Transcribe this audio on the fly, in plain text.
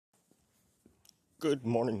Good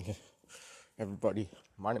morning, everybody.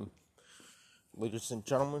 My name, ladies and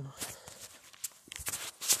gentlemen.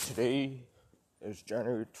 Today is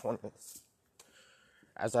January 20th.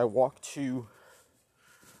 As I walk to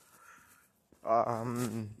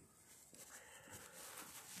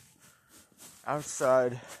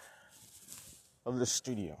outside of the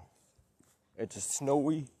studio, it's a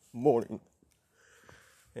snowy morning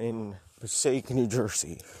in Passaic, New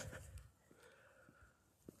Jersey.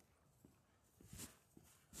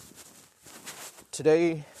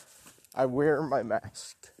 Today, I wear my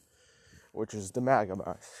mask, which is the MAGA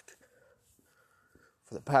mask.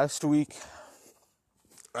 For the past week,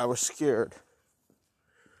 I was scared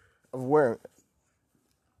of wearing it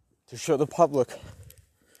to show the public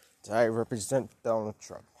that I represent Donald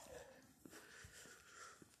Trump.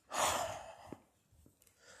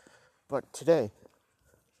 But today,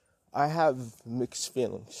 I have mixed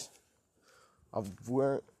feelings of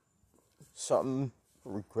wearing some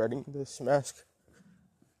regretting this mask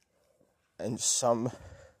and some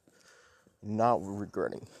not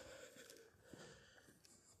regretting.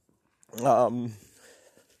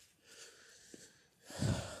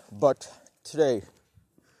 But today,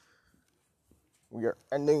 we are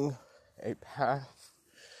ending a path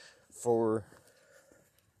for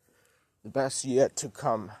the best yet to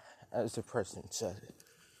come, as the president said.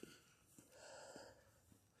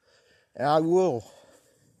 And I will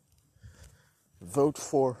vote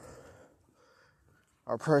for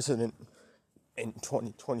our president in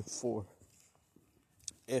 2024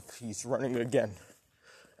 if he's running again.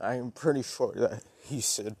 I am pretty sure that he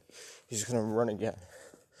said he's going to run again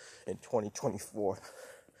in 2024,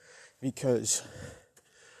 because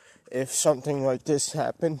if something like this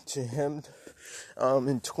happened to him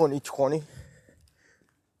in 2020,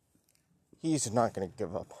 he's not going to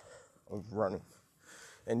give up on running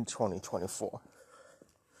in 2024.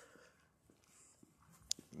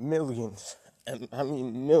 Millions of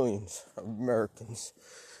Americans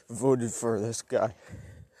voted for this guy,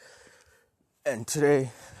 and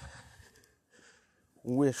today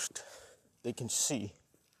wished they can see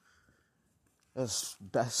this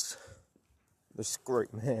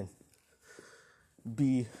great man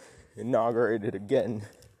be inaugurated again.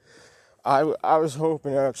 I was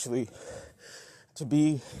hoping actually to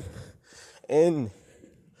be in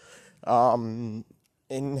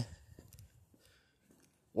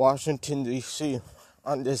Washington, D.C.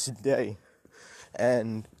 on this day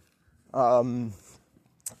and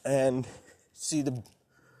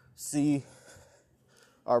see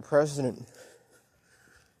our president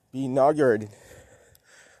be inaugurated.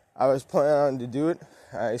 I was planning on to do it.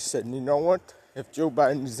 I said, you know what? If Joe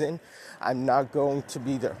Biden's in, I'm not going to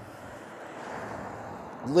be there.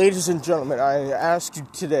 Ladies and gentlemen, I ask you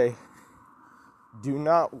today, do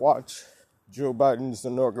not watch Joe Biden's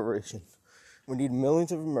inauguration. We need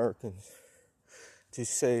millions of Americans to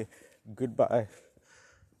say goodbye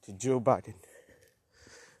to Joe Biden.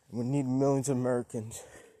 We need millions of Americans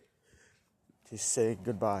to say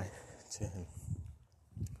goodbye to him.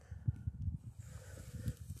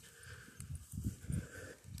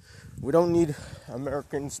 We don't need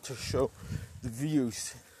Americans to show the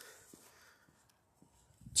views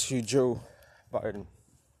to Joe Biden.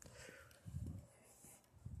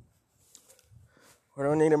 We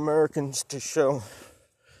don't need Americans to show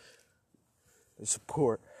the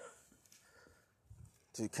support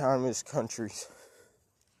to communist countries.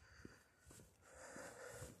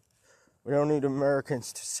 We don't need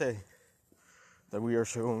Americans to say that we are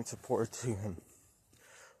showing support to him.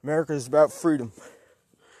 America is about freedom.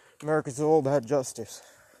 America is all about justice.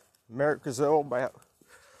 America is all about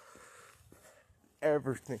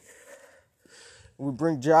everything. We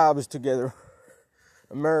bring jobs together.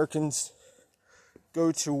 Americans go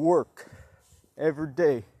to work every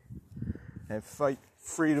day and fight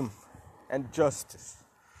freedom and justice.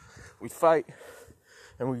 We fight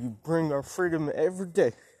and we bring our freedom every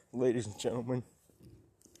day, ladies and gentlemen.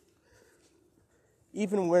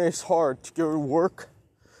 Even when it's hard to go to work,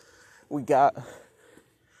 we got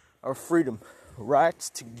our freedom rights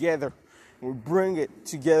together. We bring it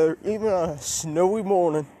together, even on a snowy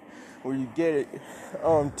morning, where you get it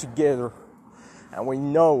together. And we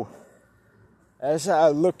know, as I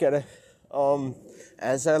look at it,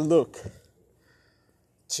 as I look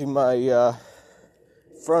to my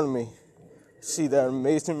front of me, see that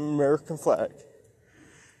amazing American flag.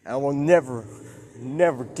 I will never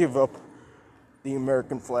give up the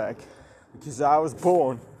American flag, because I was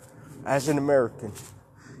born as an American.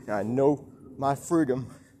 And I know my freedom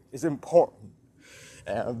is important.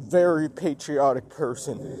 And I'm a very patriotic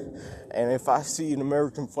person. And if I see an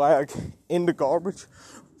American flag in the garbage,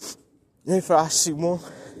 if I see one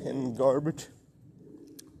in the garbage,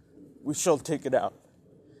 we shall take it out.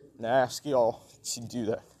 And I ask y'all to do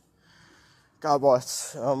that. God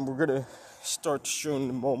bless. We're gonna start the show in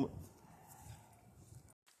a moment.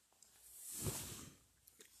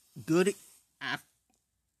 Good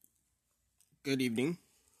evening.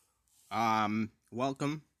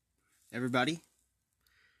 Welcome, everybody.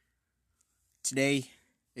 Today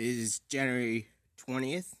is January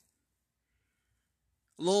 20th.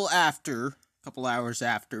 A little after, a couple hours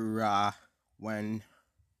after, when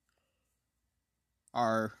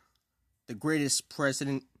the greatest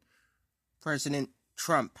President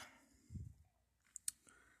Trump,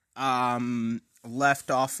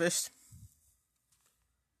 left office,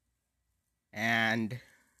 and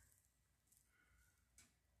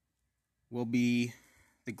will be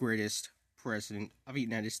the greatest president of the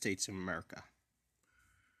United States of America.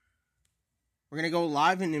 We're going to go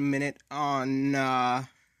live in a minute on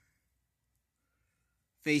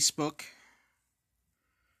Facebook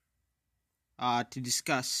to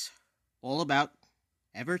discuss all about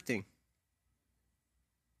everything.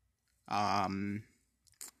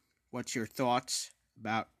 What's your thoughts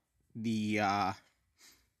about the... I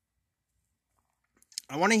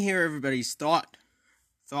want to hear everybody's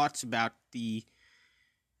thoughts about the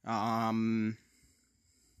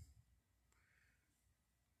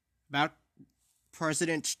about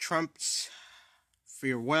President Trump's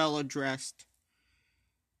farewell address,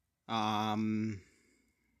 and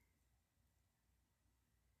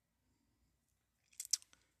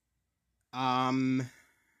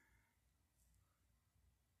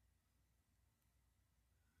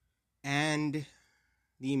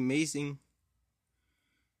the amazing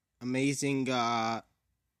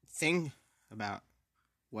thing about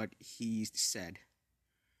what he said.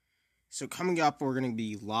 So coming up, we're going to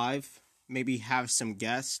be live, maybe have some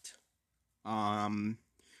guests from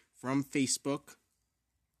Facebook,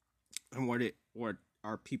 and what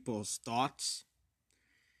are people's thoughts.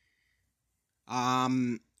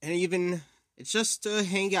 And even, it's just a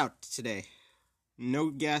hangout today.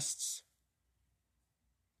 No guests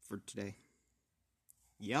for today.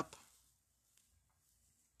 Yep.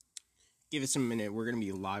 Give us a minute. We're going to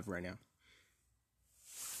be live right now.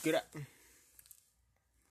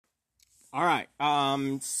 Alright,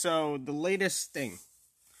 so the latest thing.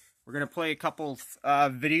 We're going to play a couple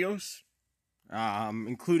videos,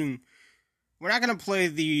 including, we're not going to play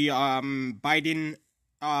the Biden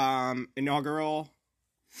inaugural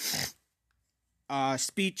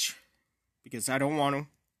speech, because I don't want to.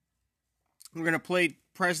 We're going to play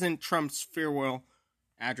President Trump's farewell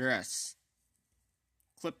address.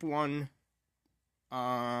 Clip 1.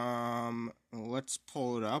 Let's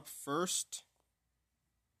pull it up first.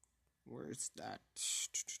 Where is that?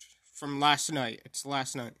 From last night. It's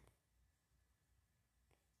last night.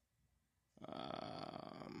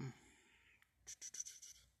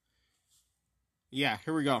 Yeah,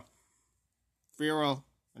 here we go. Farewell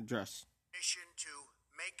address. Mission to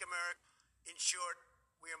make America. In short,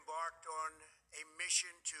 we embarked on a mission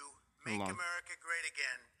to make America great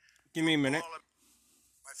again. Give me a minute.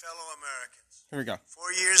 My fellow Americans. Here we go.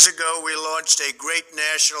 4 years ago, we launched a great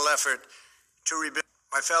national effort to rebuild.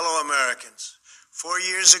 My fellow Americans. 4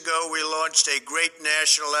 years ago, we launched a great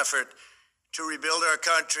national effort to rebuild our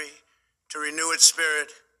country, to renew its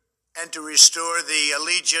spirit, and to restore the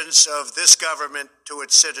allegiance of this government to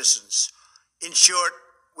its citizens. In short,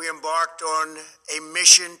 we embarked on a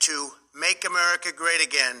mission to make America great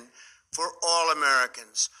again for all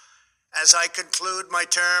Americans. As I conclude my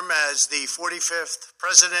term as the 45th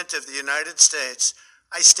President of the United States,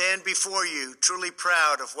 I stand before you truly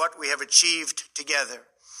proud of what we have achieved together.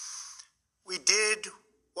 We did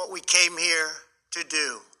what we came here to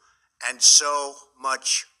do, and so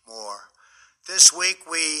much more. This week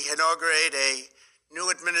we inaugurate a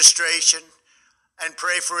new administration and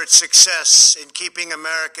pray for its success in keeping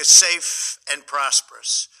America safe and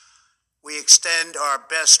prosperous. We extend our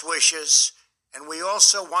best wishes, and we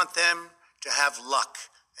also want them to have luck,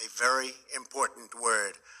 a very important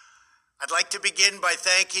word. I'd like to begin by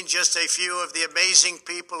thanking just a few of the amazing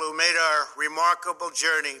people who made our remarkable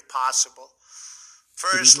journey possible.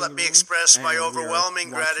 First, let me express my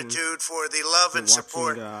overwhelming gratitude for the love and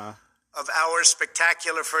support of our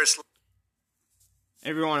spectacular First Lady.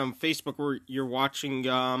 Everyone on Facebook, you're watching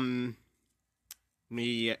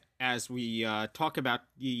me as we talk about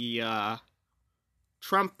the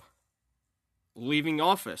Trump leaving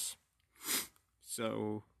office.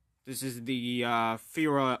 So this is the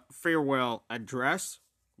farewell address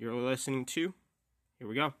you're listening to. Here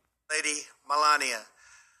we go. Lady Melania.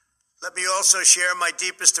 Let me also share my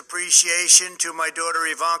deepest appreciation to my daughter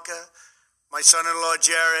Ivanka, my son-in-law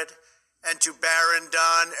Jared, and to Barron,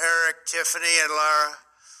 Don, Eric, Tiffany, and Lara.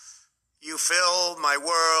 You fill my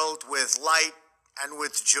world with light and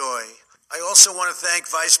with joy. I also want to thank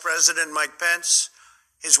Vice President Mike Pence,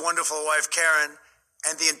 his wonderful wife Karen,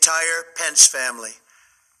 and the entire Pence family.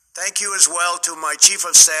 Thank you as well to my Chief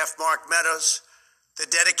of Staff, Mark Meadows, the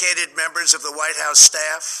dedicated members of the White House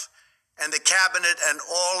staff, and the cabinet, and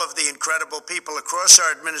all of the incredible people across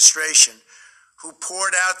our administration who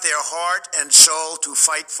poured out their heart and soul to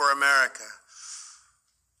fight for America.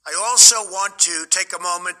 I also want to take a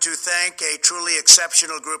moment to thank a truly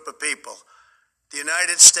exceptional group of people, the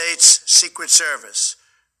United States Secret Service.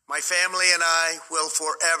 My family and I will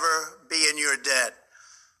forever be in your debt.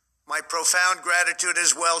 My profound gratitude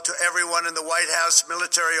as well to everyone in the White House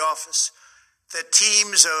Military Office, the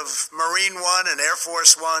teams of Marine One and Air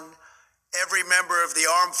Force One, every member of the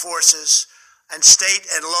armed forces, and state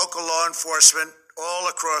and local law enforcement all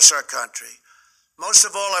across our country. Most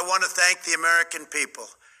of all, I want to thank the American people.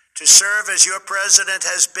 To serve as your president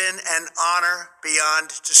has been an honor beyond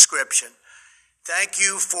description. Thank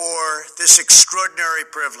you for this extraordinary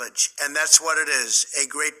privilege, and that's what it is, a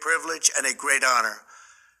great privilege and a great honor.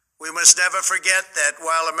 We must never forget that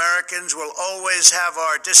while Americans will always have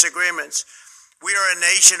our disagreements, we are a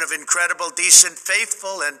nation of incredible, decent,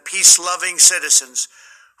 faithful, and peace-loving citizens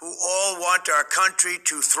who all want our country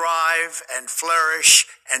to thrive and flourish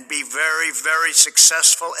and be very, very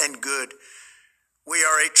successful and good. We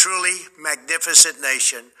are a truly magnificent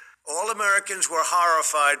nation. All Americans were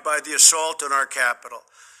horrified by the assault on our capital.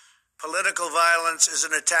 Political violence is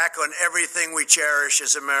an attack on everything we cherish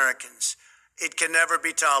as Americans. It can never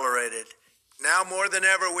be tolerated. Now more than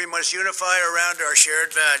ever, we must unify around our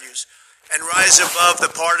shared values and rise above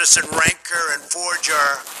the partisan rancor and forge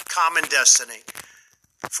our common destiny.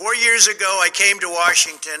 4 years ago, I came to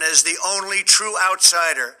Washington as the only true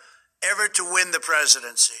outsider ever to win the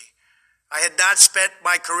presidency. I had not spent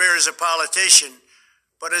my career as a politician,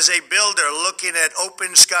 but as a builder looking at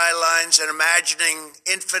open skylines and imagining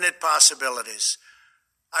infinite possibilities.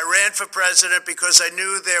 I ran for president because I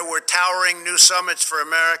knew there were towering new summits for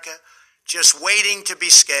America just waiting to be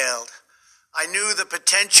scaled. I knew the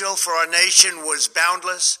potential for our nation was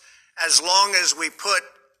boundless as long as we put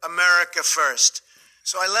America first.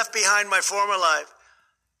 So I left behind my former life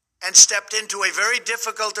and stepped into a very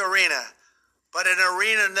difficult arena, but an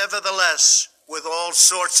arena nevertheless with all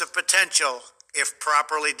sorts of potential if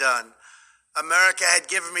properly done. America had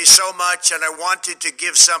given me so much, and I wanted to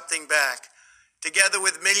give something back. Together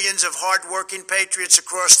with millions of hard-working patriots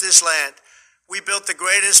across this land, we built the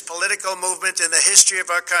greatest political movement in the history of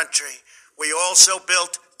our country. We also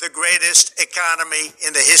built the greatest economy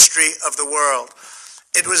in the history of the world.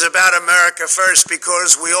 It was about America first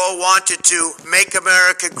because we all wanted to make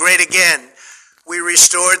America great again. We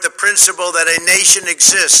restored the principle that a nation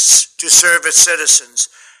exists to serve its citizens.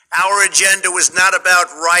 Our agenda was not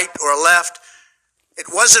about right or left. It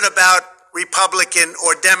wasn't about Republican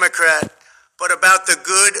or Democrat, but about the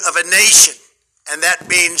good of a nation, and that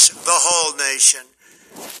means the whole nation.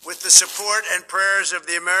 With the support and prayers of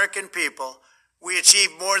the American people, we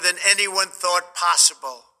achieved more than anyone thought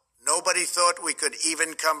possible. Nobody thought we could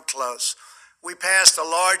even come close. We passed the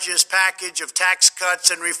largest package of tax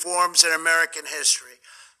cuts and reforms in American history.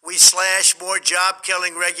 We slashed more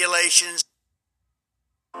job-killing regulations.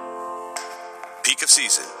 Peak of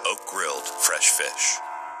season, Oak Grilled fresh fish.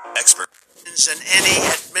 Expert Than any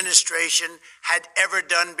administration had ever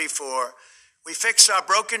done before. We fixed our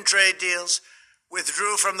broken trade deals,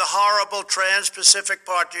 withdrew from the horrible Trans-Pacific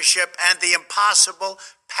Partnership and the impossible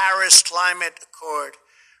Paris Climate Accord,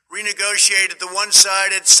 renegotiated the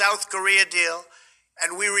one-sided South Korea deal,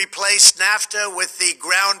 and we replaced NAFTA with the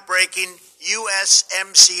groundbreaking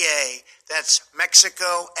USMCA, that's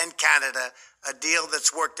Mexico and Canada, a deal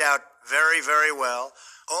that's worked out very, very well.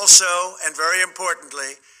 Also, and very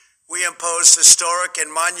importantly, we imposed historic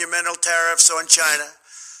and monumental tariffs on China,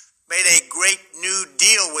 made a great new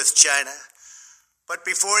deal with China, but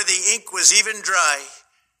before the ink was even dry,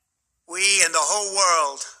 we and the whole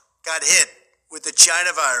world got hit with the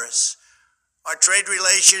China virus. Our trade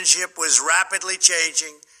relationship was rapidly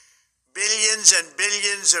changing. Billions and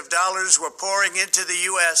billions of dollars were pouring into the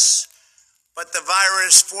U.S., but the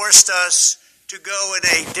virus forced us to go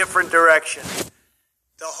in a different direction.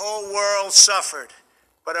 The whole world suffered,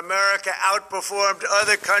 but America outperformed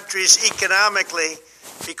other countries economically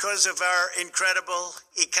because of our incredible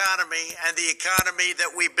economy and the economy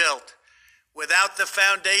that we built. Without the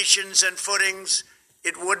foundations and footings,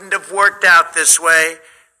 it wouldn't have worked out this way.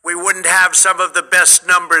 We wouldn't have some of the best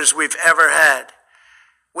numbers we've ever had.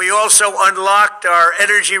 We also unlocked our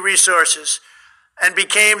energy resources and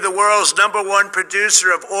became the world's #1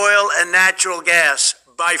 producer of oil and natural gas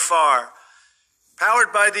by far.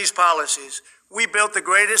 Powered by these policies, we built the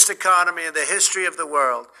greatest economy in the history of the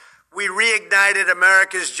world. We reignited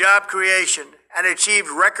America's job creation and achieved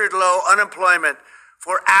record low unemployment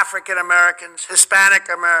for African Americans, Hispanic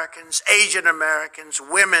Americans, Asian Americans,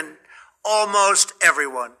 women, almost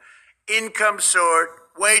everyone. Income soared,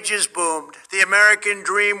 wages boomed, the American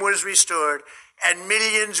dream was restored, and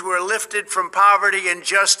millions were lifted from poverty in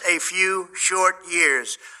just a few short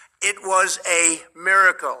years. It was a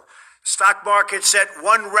miracle. Stock market set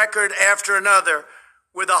one record after another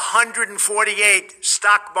with 148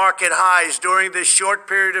 stock market highs during this short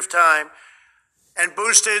period of time, and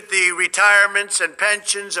boosted the retirements and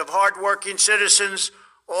pensions of hardworking citizens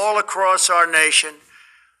all across our nation.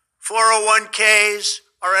 401ks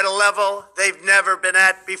are at a level they've never been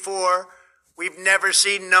at before. We've never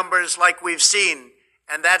seen numbers like we've seen,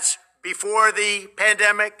 and that's before the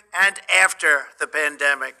pandemic and after the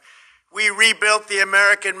pandemic. We rebuilt the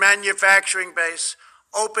American manufacturing base,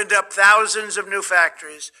 opened up thousands of new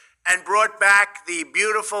factories, and brought back the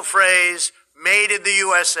beautiful phrase, "Made in the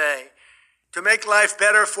USA." To make life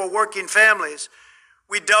better for working families,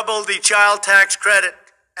 we doubled the child tax credit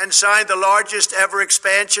and signed the largest ever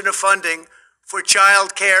expansion of funding for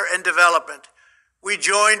child care and development. We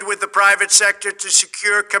joined with the private sector to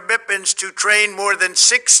secure commitments to train more than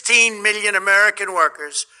 16 million American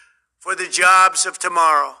workers for the jobs of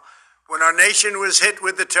tomorrow. When our nation was hit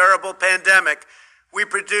with the terrible pandemic, we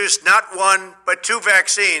produced not one, but 2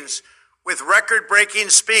 vaccines with record-breaking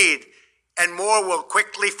speed, and more will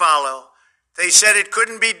quickly follow. They said it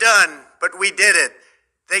couldn't be done, but we did it.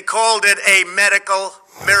 They called it a medical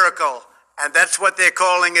miracle, and that's what they're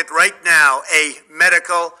calling it right now, a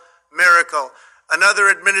medical miracle. Another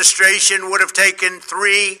administration would have taken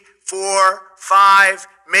 3, 4, 5,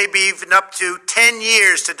 maybe even up to 10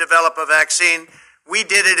 years to develop a vaccine. We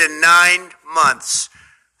did it in 9 months.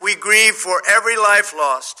 We grieve for every life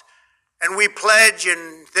lost, and we pledge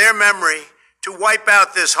in their memory to wipe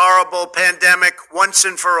out this horrible pandemic once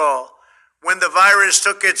and for all. When the virus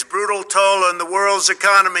took its brutal toll on the world's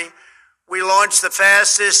economy, we launched the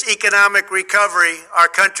fastest economic recovery our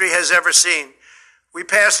country has ever seen. We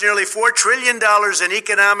passed nearly $4 trillion in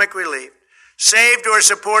economic relief, saved or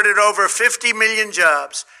supported over 50 million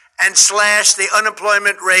jobs, and slashed the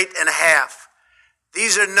unemployment rate in half.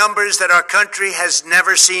 These are numbers that our country has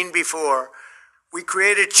never seen before. We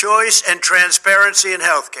created choice and transparency in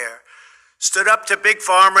healthcare, stood up to Big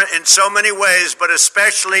Pharma in so many ways, but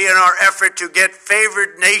especially in our effort to get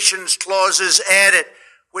favored nations clauses added,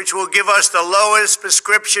 which will give us the lowest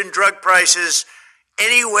prescription drug prices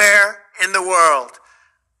anywhere in the world.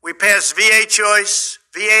 We passed VA choice,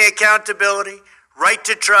 VA accountability, right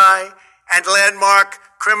to try, and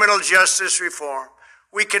landmark criminal justice reform.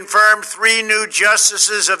 We confirmed 3 new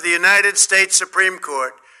justices of the United States Supreme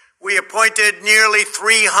Court. We appointed nearly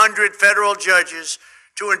 300 federal judges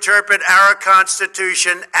to interpret our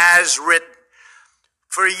Constitution as written.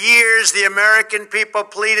 For years, the American people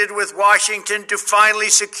pleaded with Washington to finally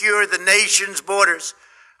secure the nation's borders.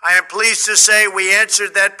 I am pleased to say we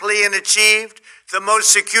answered that plea and achieved the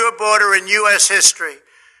most secure border in U.S. history.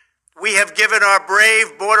 We have given our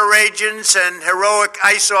brave border agents and heroic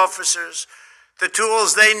ICE officers the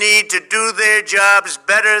tools they need to do their jobs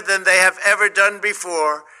better than they have ever done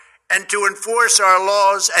before, and to enforce our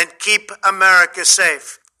laws and keep America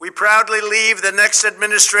safe. We proudly leave the next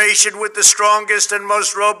administration with the strongest and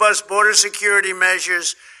most robust border security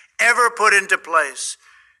measures ever put into place.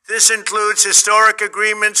 This includes historic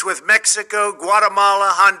agreements with Mexico, Guatemala,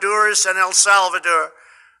 Honduras, and El Salvador,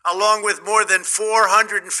 along with more than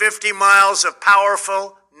 450 miles of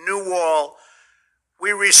powerful new wall.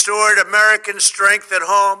 We restored American strength at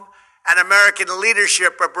home and American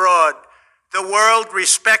leadership abroad. The world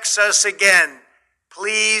respects us again.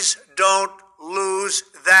 Please don't lose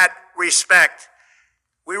that respect.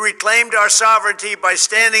 We reclaimed our sovereignty by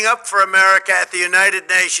standing up for America at the United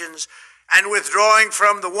Nations and withdrawing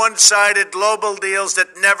from the one-sided global deals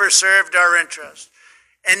that never served our interest.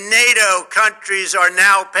 And NATO countries are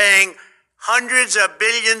now paying hundreds of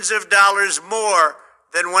billions of dollars more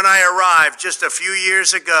than when I arrived just a few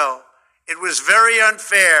years ago. It was very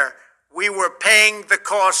unfair. We were paying the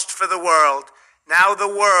cost for the world. Now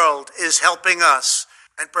the world is helping us.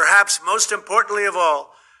 And perhaps most importantly of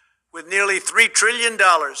all, with nearly $3 trillion,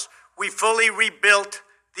 we fully rebuilt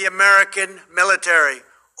the American military,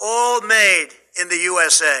 all made in the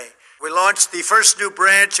USA. We launched the first new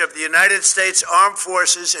branch of the United States Armed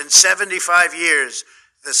Forces in 75 years,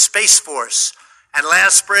 the Space Force. And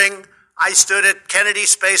last spring, I stood at Kennedy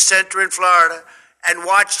Space Center in Florida and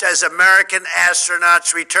watched as American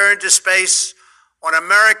astronauts returned to space on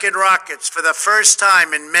American rockets for the first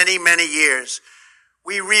time in many, many years.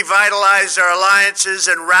 We revitalized our alliances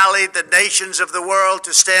and rallied the nations of the world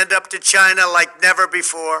to stand up to China like never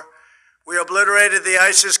before. We obliterated the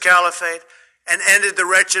ISIS caliphate and ended the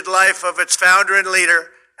wretched life of its founder and leader,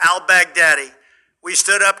 al-Baghdadi. We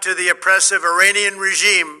stood up to the oppressive Iranian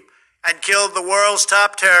regime and killed the world's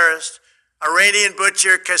top terrorist, Iranian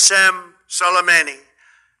butcher Qasem Soleimani.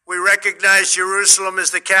 We recognized Jerusalem as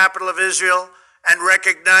the capital of Israel and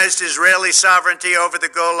recognized Israeli sovereignty over the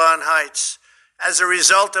Golan Heights. As a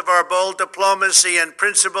result of our bold diplomacy and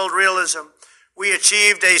principled realism, we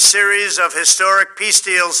achieved a series of historic peace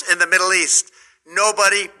deals in the Middle East.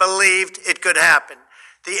 Nobody believed it could happen.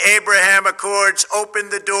 The Abraham Accords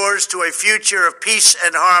opened the doors to a future of peace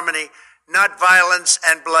and harmony, not violence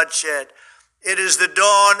and bloodshed. It is the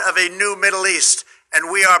dawn of a new Middle East,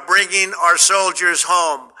 and we are bringing our soldiers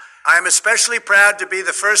home. I am especially proud to be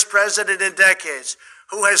the first president in decades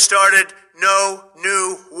who has started no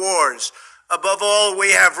new wars. Above all,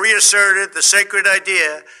 we have reasserted the sacred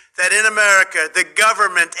idea that in America, the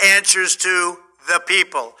government answers to the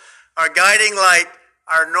people. Our guiding light,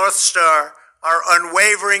 our North Star, our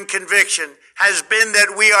unwavering conviction has been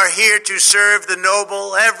that we are here to serve the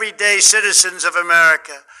noble, everyday citizens of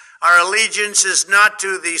America. Our allegiance is not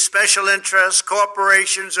to the special interests,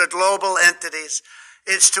 corporations, or global entities.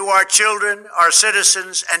 It's to our children, our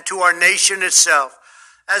citizens, and to our nation itself.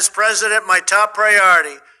 As president, my top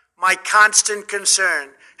priority, my constant concern,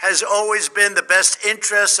 has always been the best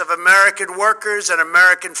interests of American workers and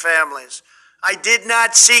American families. I did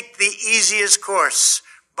not seek the easiest course.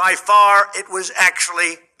 By far, it was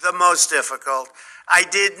actually the most difficult. I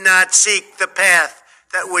did not seek the path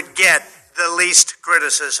that would get the least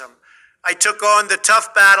criticism. I took on the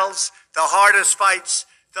tough battles, the hardest fights,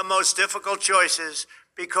 the most difficult choices,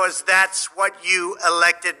 because that's what you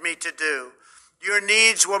elected me to do. Your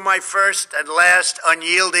needs were my first and last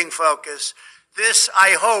unyielding focus. This,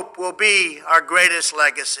 I hope, will be our greatest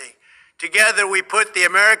legacy. Together, we put the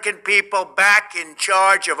American people back in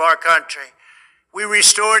charge of our country. We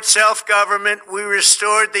restored self-government. We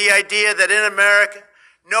restored the idea that in America,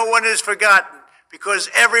 no one is forgotten because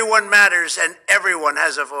everyone matters and everyone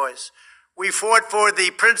has a voice. We fought for the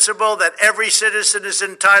principle that every citizen is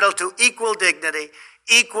entitled to equal dignity,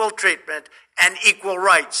 equal treatment, and equal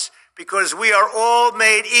rights because we are all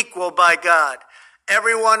made equal by God.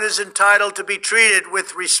 Everyone is entitled to be treated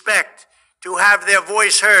with respect, to have their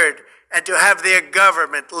voice heard, and to have their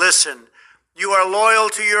government listen. You are loyal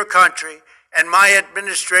to your country, and my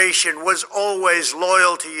administration was always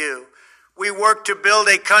loyal to you. We worked to build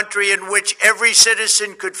a country in which every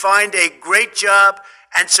citizen could find a great job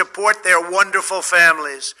and support their wonderful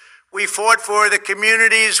families. We fought for the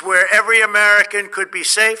communities where every American could be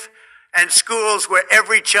safe and schools where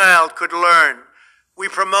every child could learn. We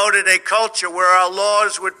promoted a culture where our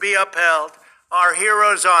laws would be upheld, our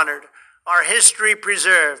heroes honored, our history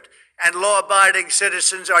preserved, and law-abiding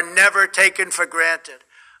citizens are never taken for granted.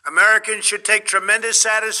 Americans should take tremendous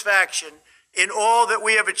satisfaction in all that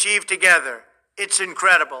we have achieved together. It's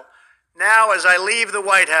incredible. Now, as I leave the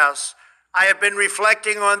White House, I have been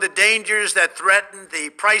reflecting on the dangers that threaten the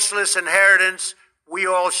priceless inheritance we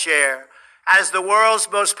all share. As the world's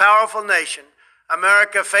most powerful nation,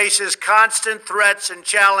 America faces constant threats and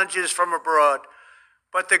challenges from abroad.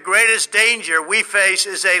 But the greatest danger we face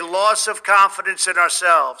is a loss of confidence in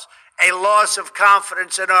ourselves, a loss of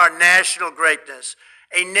confidence in our national greatness.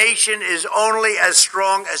 A nation is only as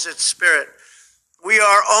strong as its spirit. We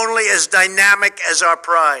are only as dynamic as our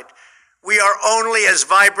pride. We are only as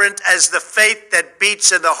vibrant as the faith that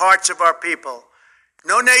beats in the hearts of our people.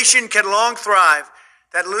 No nation can long thrive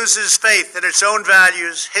that loses faith in its own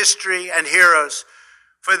values, history, and heroes,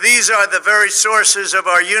 for these are the very sources of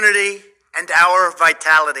our unity and our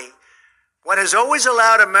vitality. What has always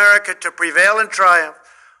allowed America to prevail and triumph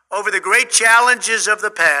over the great challenges of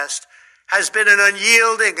the past has been an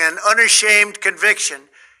unyielding and unashamed conviction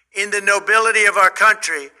in the nobility of our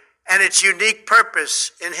country and its unique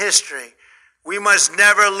purpose in history. We must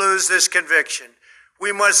never lose this conviction.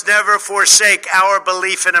 We must never forsake our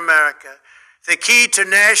belief in America. The key to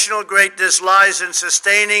national greatness lies in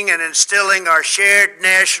sustaining and instilling our shared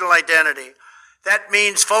national identity. That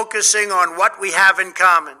means focusing on what we have in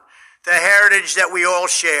common, the heritage that we all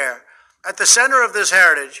share. At the center of this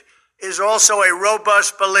heritage is also a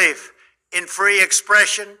robust belief in free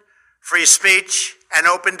expression, free speech, and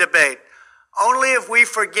open debate. Only if we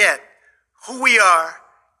forget who we are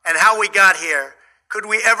and how we got here could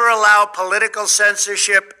we ever allow political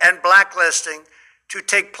censorship and blacklisting to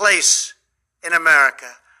take place in America.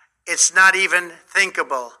 It's not even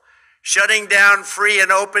thinkable. Shutting down free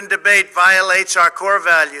and open debate violates our core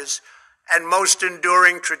values and most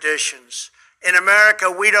enduring traditions. In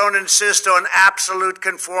America, we don't insist on absolute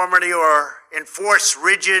conformity or enforce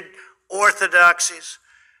rigid orthodoxies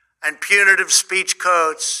and punitive speech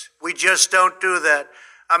codes. We just don't do that.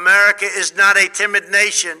 America is not a timid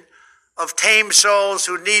nation of tame souls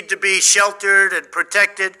who need to be sheltered and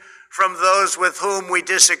protected from those with whom we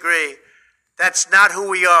disagree. That's not who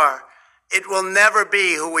we are. It will never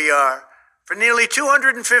be who we are. For nearly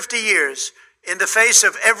 250 years, in the face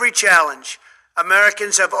of every challenge,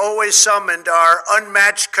 Americans have always summoned our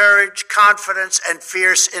unmatched courage, confidence, and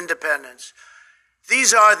fierce independence.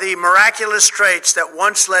 These are the miraculous traits that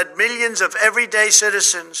once led millions of everyday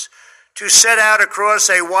citizens to set out across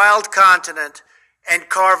a wild continent and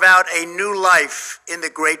carve out a new life in the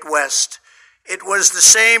Great West. It was the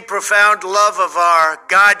same profound love of our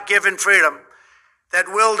God-given freedom that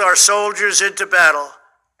willed our soldiers into battle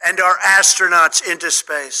and our astronauts into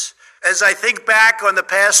space. As I think back on the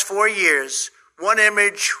past 4 years, one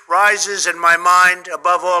image rises in my mind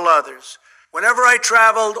above all others. Whenever I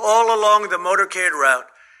traveled all along the motorcade route,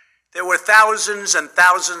 there were thousands and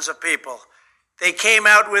thousands of people. They came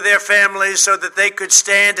out with their families so that they could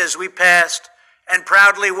stand as we passed and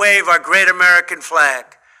proudly wave our great American flag.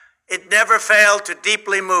 It never failed to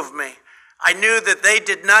deeply move me. I knew that they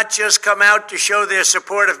did not just come out to show their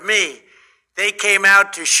support of me. They came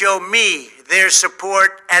out to show me their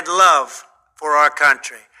support and love for our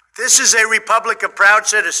country. This is a republic of proud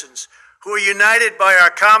citizens who are united by our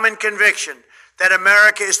common conviction that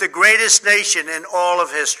America is the greatest nation in all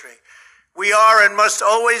of history. We are and must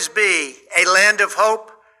always be a land of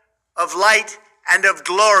hope, of light, and of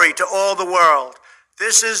glory to all the world.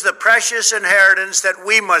 This is the precious inheritance that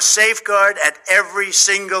we must safeguard at every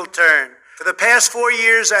single turn. For the past 4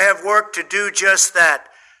 years, I have worked to do just that.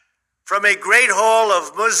 From a great hall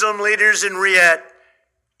of Muslim leaders in Riyadh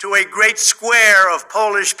to a great square of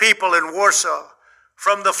Polish people in Warsaw,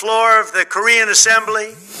 from the floor of the Korean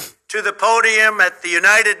Assembly to the podium at the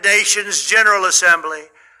United Nations General Assembly,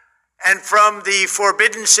 and from the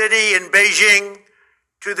Forbidden City in Beijing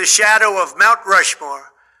to the shadow of Mount Rushmore,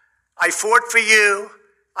 I fought for you,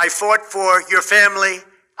 I fought for your family,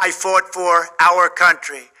 I fought for our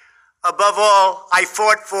country. Above all, I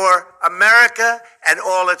fought for America and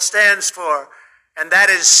all it stands for, and that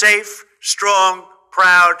is safe, strong,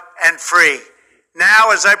 proud, and free. Now,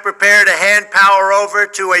 as I prepare to hand power over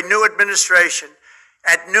to a new administration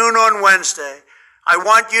at noon on Wednesday, I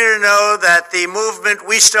want you to know that the movement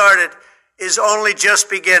we started is only just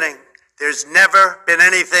beginning. There's never been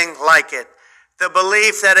anything like it. The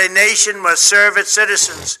belief that a nation must serve its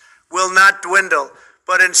citizens will not dwindle,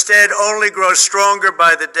 but instead only grow stronger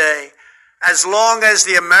by the day. As long as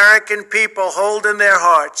the American people hold in their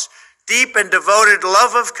hearts deep and devoted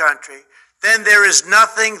love of country, then there is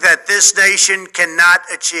nothing that this nation cannot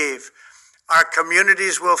achieve. Our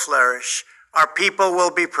communities will flourish, our people will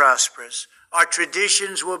be prosperous, our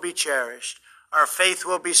traditions will be cherished, our faith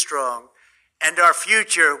will be strong, and our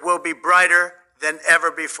future will be brighter than ever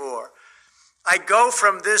before. I go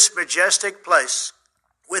from this majestic place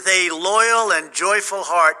with a loyal and joyful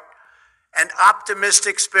heart, an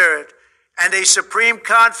optimistic spirit, and a supreme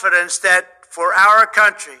confidence that for our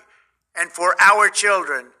country and for our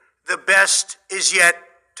children, the best is yet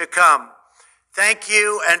to come. Thank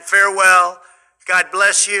you and farewell. God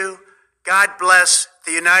bless you. God bless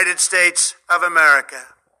the United States of America.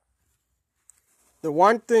 The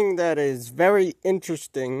one thing that is very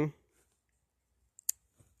interesting,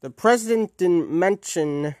 the president didn't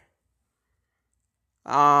mention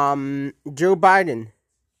Joe Biden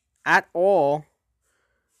at all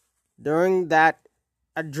during that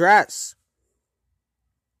address.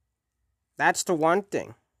 That's the one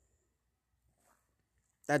thing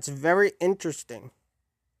that's very interesting.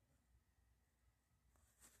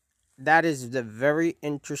 That is the very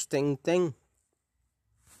interesting thing.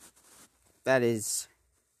 That is,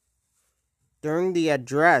 during the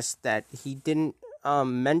address, that he didn't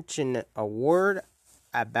mention a word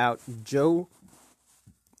about Joe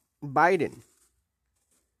Biden.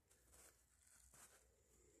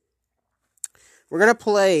 We're gonna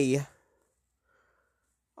play.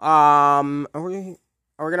 Are we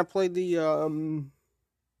gonna play the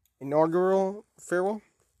inaugural farewell?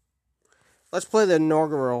 Let's play the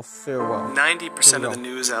inaugural farewell. 90% of the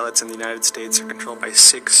news outlets in the United States are controlled by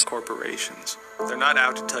 6 corporations. They're not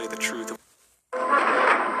out to tell you the truth.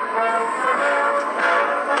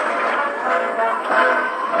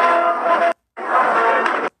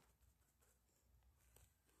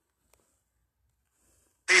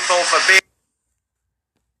 People for being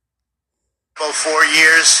 4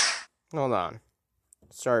 years. Hold on.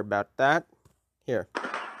 Sorry about that. Here.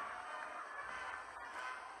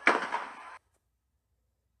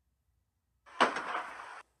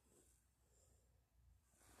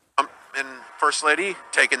 and First Lady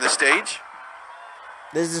taking the stage.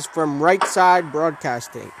 This is from Right Side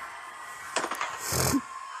Broadcasting.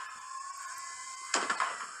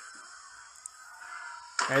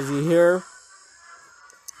 As you hear,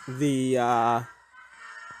 the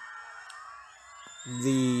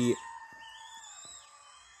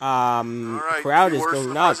crowd is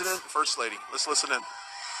going nuts. President, First Lady. Let's listen in.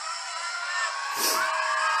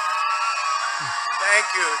 Thank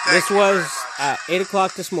you. This was at 8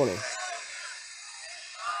 o'clock this morning.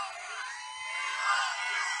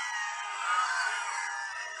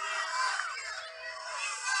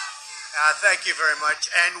 Thank you very much.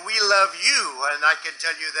 And we love you, and I can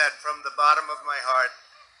tell you that from the bottom of my heart.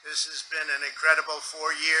 This has been an incredible 4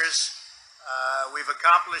 years. We've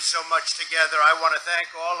accomplished so much together. I want to thank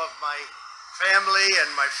all of my family and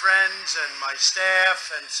my friends and my staff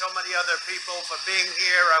and so many other people for being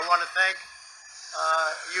here. I want to thank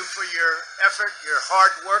you for your effort, your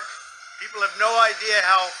hard work. People have no idea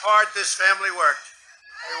how hard this family worked.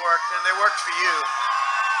 They worked, and they worked for you.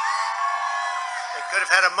 They could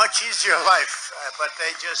have had a much easier life, but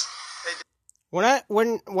they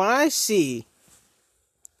When I see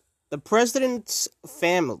the president's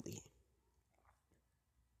family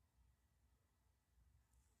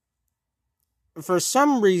for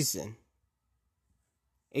some reason,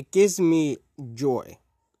 it gives me joy.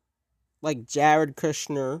 Like Jared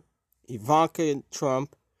Kushner, Ivanka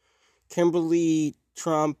Trump, Kimberly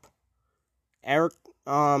Trump, Eric,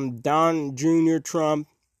 Don Jr. Trump,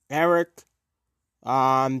 Eric,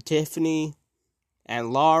 Tiffany,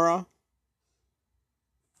 and Laura.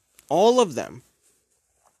 All of them.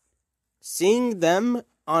 Seeing them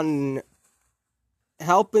on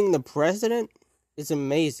helping the president is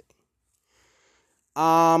amazing.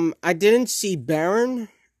 I didn't see Barron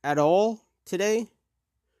at all today.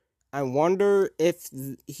 I wonder if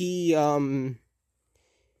he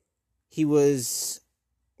was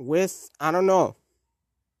with, I don't know.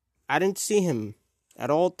 I didn't see him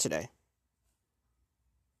at all today.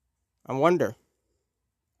 I wonder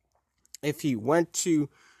if he went to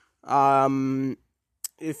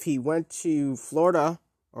Florida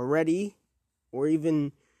already, or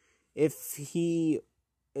even if he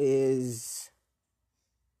is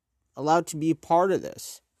allowed to be part of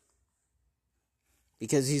this.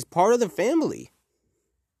 Because he's part of the family.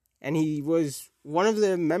 And he was one of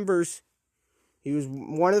the members, he was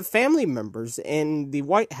one of the family members in the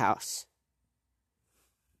White House.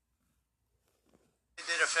 You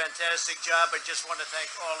did a fantastic job. I just want to thank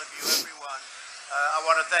all of you, everyone. I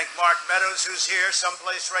want to thank Mark Meadows, who's here,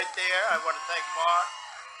 someplace right there. I want to thank Mark.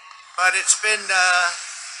 But it's been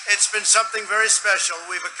something very special.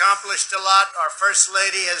 We've accomplished a lot. Our First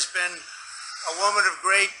Lady has been a woman of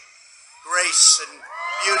great grace and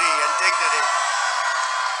beauty and dignity.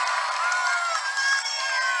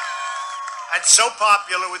 And so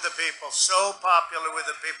popular with the people. So popular with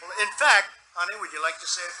the people. In fact, honey, would you like to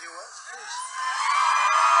say a few words? Please.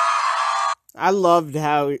 I loved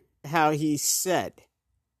how he said,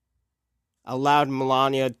 allowed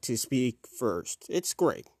Melania to speak first. It's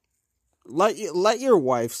great. Let your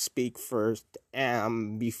wife speak first,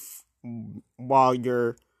 while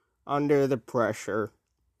you're under the pressure,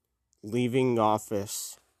 leaving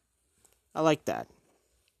office. I like that.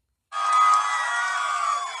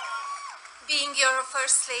 Being your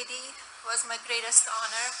First Lady was my greatest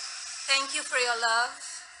honor. Thank you for your love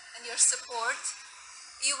and your support.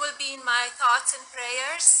 You will be in my thoughts and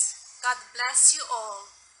prayers. God bless you all.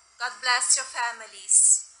 God bless your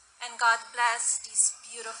families. And God bless this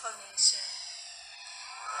beautiful nation.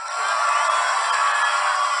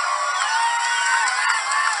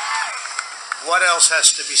 What else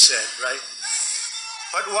has to be said, right?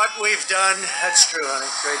 But what we've done, that's true, honey,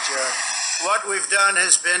 great job. What we've done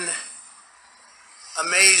has been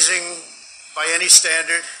amazing by any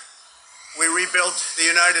standard. We rebuilt the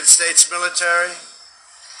United States military.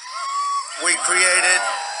 We created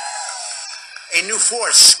a new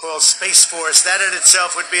force called Space Force. That in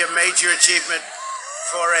itself would be a major achievement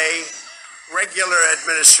for a regular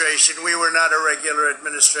administration. We were not a regular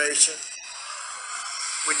administration.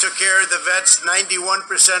 We took care of the vets, 91%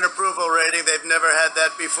 approval rating. They've never had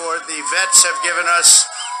that before. The vets have given us,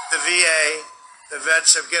 the VA, the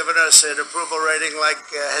vets have given us an approval rating like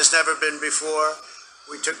has never been before.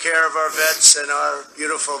 We took care of our vets and our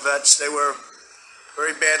beautiful vets. They were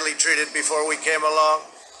very badly treated before we came along.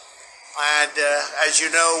 And as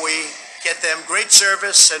you know, we get them great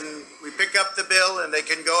service and we pick up the bill and they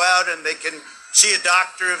can go out and they can see a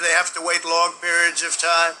doctor if they have to wait long periods of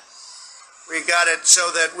time. We got it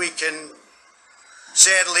so that we can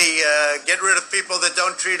sadly get rid of people that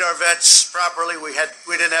don't treat our vets properly. We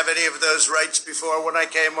didn't have any of those rights before when I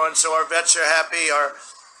came on, so our vets are happy, our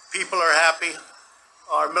people are happy,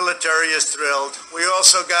 our military is thrilled. We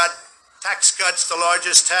also got tax cuts, the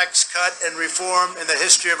largest tax cut and reform in the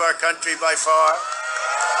history of our country by far.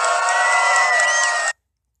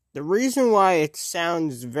 The reason why it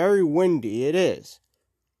sounds very windy, it is.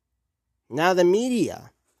 Now the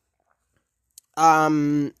media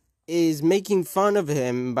is making fun of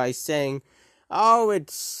him by saying, "Oh,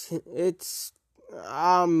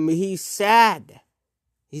 he's sad."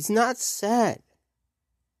 He's not sad.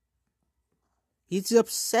 He's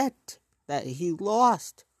upset that he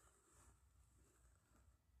lost.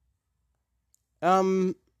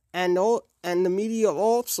 And the media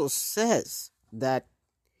also says that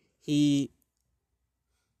he's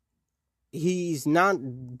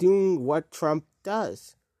not doing what Trump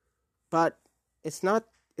does. But it's not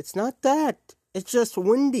that. It's just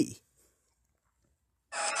windy.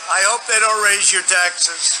 I hope they don't raise your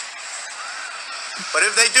taxes. But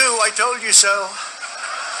if they do, I told you so.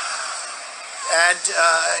 And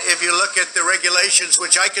if you look at the regulations,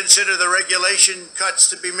 which I consider the regulation cuts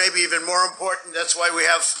to be maybe even more important, that's why we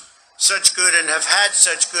have such good and have had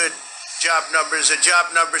such good job numbers. The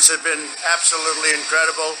job numbers have been absolutely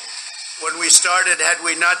incredible. When we started, had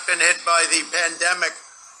we not been hit by the pandemic,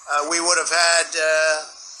 we would have had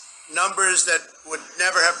numbers that would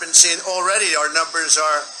never have been seen. Already our numbers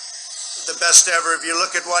are the best ever. If you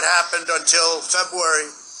look at what happened until February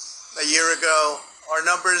a year ago, our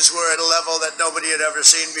numbers were at a level that nobody had ever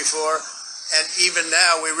seen before. And even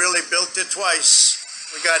now, we really built it twice.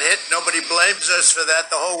 We got hit. Nobody blames us for that.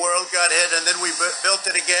 The whole world got hit, and then we built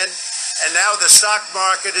it again. And now the stock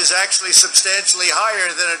market is actually substantially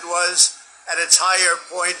higher than it was at its higher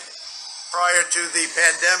point prior to the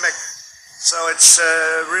pandemic. So it's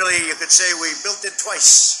really, you could say we built it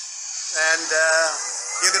twice. And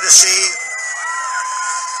you're going to see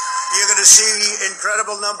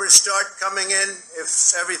incredible numbers start coming in if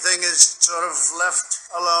everything is sort of left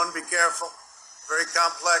alone. Be careful. Very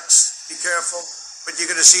complex. Be careful. But you're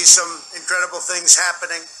going to see some incredible things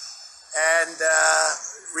happening. And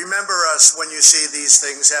remember us when you see these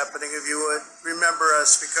things happening, if you would. Remember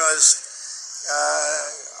us, because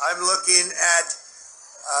I'm looking at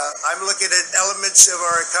elements of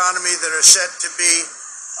our economy that are set to be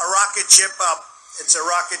a rocket ship up. It's a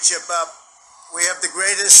rocket ship up. We have the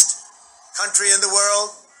greatest country in the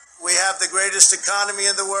world. We have the greatest economy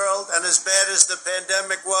in the world. And as bad as the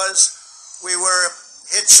pandemic was, we were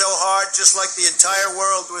hit so hard, just like the entire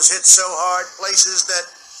world was hit so hard. Places that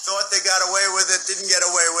thought they got away with it didn't get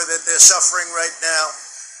away with it. They're suffering right now.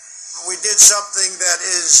 We did something that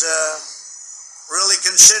is really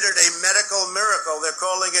considered a medical miracle. They're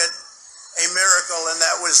calling it a miracle, and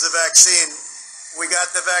that was the vaccine. We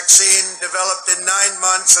got the vaccine developed in 9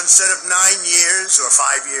 months instead of 9 years or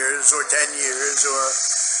 5 years or 10 years or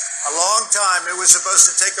a long time. It was supposed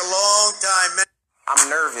to take a long time. I'm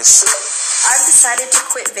nervous. I've decided to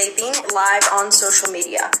quit vaping live on social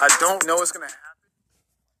media. I don't know what's going to happen.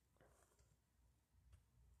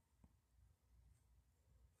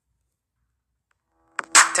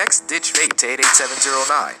 Text Ditch Vape to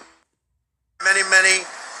 88709. Many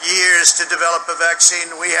years to develop a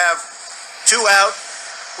vaccine. We have 2 out.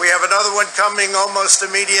 We have another one coming almost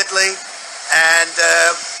immediately. And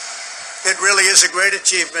it really is a great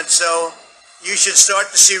achievement. So you should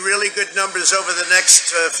start to see really good numbers over the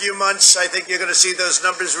next few months. I think you're going to see those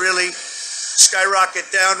numbers really skyrocket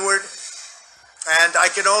downward. And I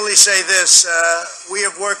can only say this, we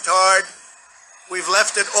have worked hard. We've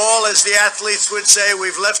left it all, as the athletes would say,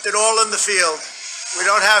 we've left it all in the field. We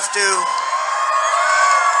don't have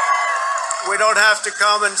to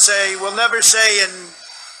come and say, we'll never say in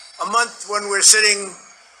a month when we're sitting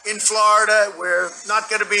in Florida, we're not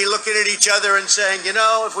going to be looking at each other and saying, you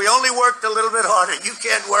know, if we only worked a little bit harder, you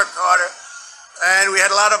can't work harder. And we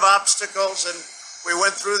had a lot of obstacles, and we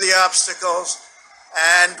went through the obstacles,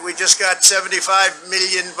 and we just got 75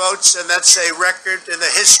 million votes, and that's a record in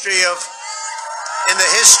the history of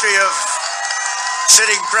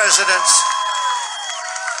sitting presidents.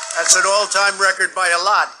 That's an all-time record by a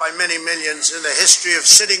lot, by many millions. In the history of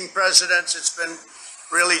sitting presidents, it's been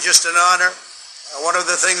really just an honor. One of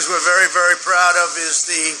the things we're very, very proud of is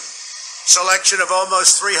the selection of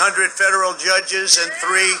almost 300 federal judges and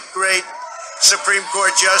 3 great Supreme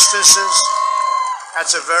Court justices.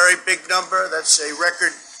 That's a very big number. That's a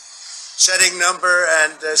record-setting number.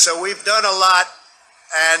 And so we've done a lot,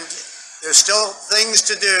 and there's still things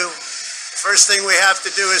to do. The first thing we have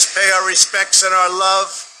to do is pay our respects and our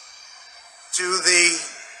love to the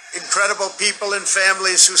incredible people and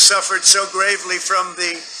families who suffered so gravely from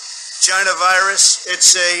the China virus.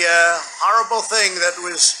 It's a horrible thing that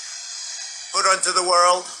was put onto the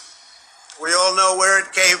world. We all know where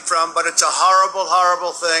it came from, but it's a horrible,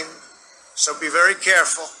 horrible thing. So be very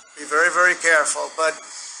careful. Be very, very careful. But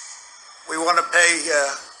we want to pay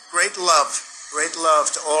great love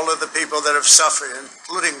to all of the people that have suffered,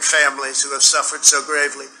 including families who have suffered so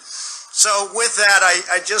gravely. So with that,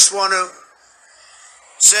 I just want to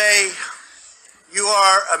say you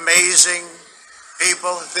are amazing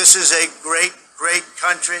people. This is a great, great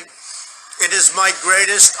country. It is my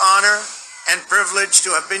greatest honor and privilege to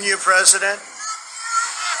have been your president.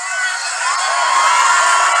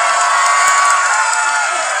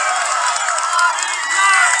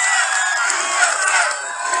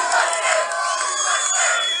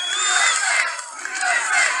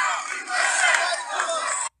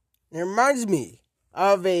 It reminds me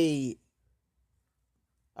of a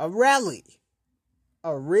rally.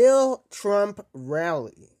 A real Trump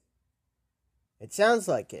rally. It sounds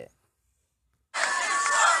like it.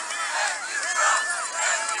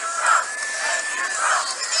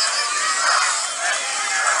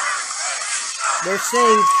 They're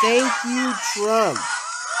saying, "Thank you, Trump."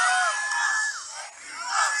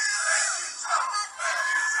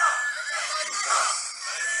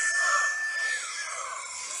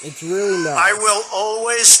 It's really not. I will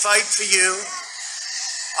always fight for you.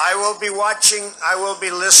 I will be watching, I will be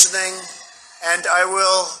listening, and I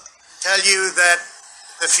will tell you that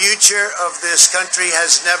the future of this country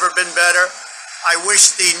has never been better. I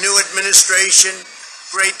wish the new administration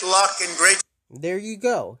great luck and great... There you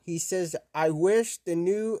go. He says, I wish the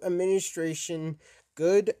new administration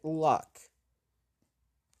good luck.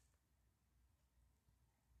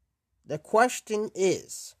 The question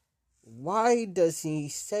is, why does he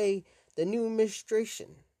say the new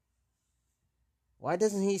administration? Why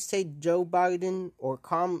doesn't he say Joe Biden or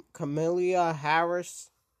Kamala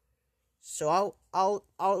Harris? So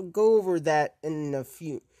I'll go over that in a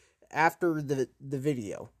few after the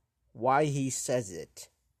video. Why he says it.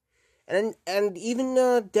 And even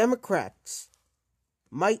Democrats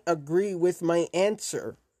might agree with my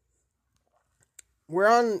answer.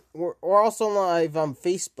 We're also live on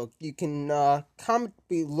Facebook. You can comment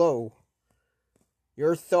below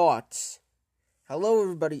your thoughts. Hello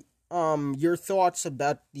everybody. Your thoughts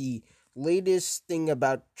about the latest thing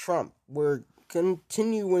about Trump. We're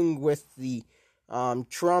continuing with the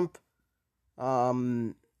Trump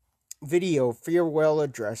video farewell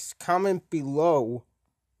address. Comment below.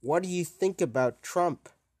 What do you think about Trump?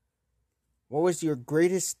 What was your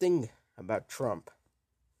greatest thing about Trump?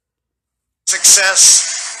 Success.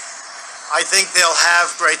 I think they'll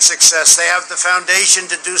have great success. They have the foundation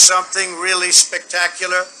to do something really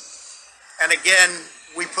spectacular. And again,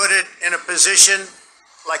 we put it in a position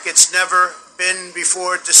like it's never been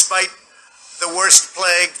before, despite the worst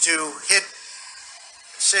plague to hit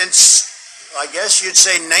since, I guess you'd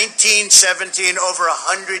say 1917, over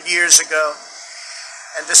 100 years ago.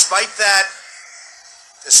 And despite that,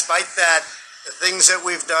 the things that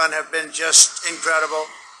we've done have been just incredible,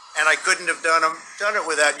 and I couldn't have done it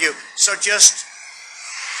without you. So just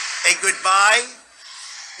a goodbye.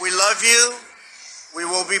 We love you. We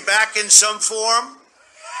will be back in some form.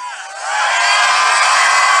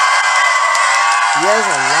 He has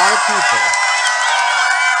a lot of people.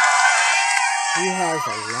 He has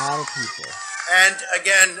a lot of people. And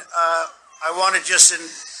again, I want to just, in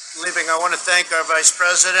leaving, I want to thank our Vice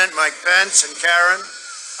President, Mike Pence, and Karen.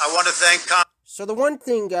 I want to thank... So the one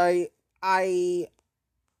thing I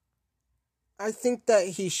think that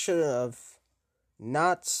he should have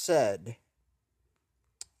not said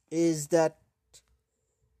is that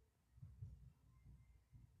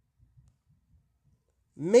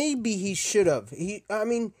maybe he should have. He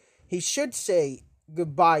should say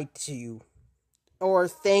goodbye to you. Or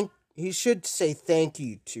he should say thank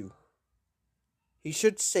you to. He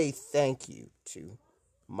should say thank you to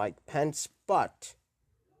Mike Pence, but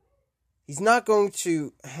he's not going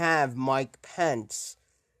to have Mike Pence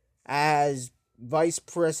as vice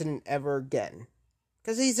president ever again.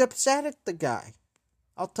 Because he's upset at the guy.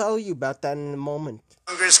 I'll tell you about that in a moment.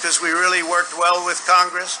 Congress, because we really worked well with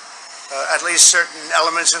Congress. At least certain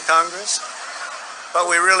elements of Congress. But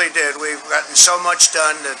we really did. We've gotten so much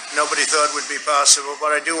done that nobody thought would be possible.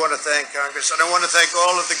 But I do want to thank Congress. And I want to thank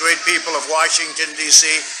all of the great people of Washington, D.C.,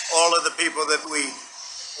 all of the people that we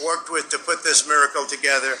worked with to put this miracle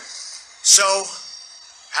together. So,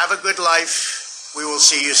 have a good life. We will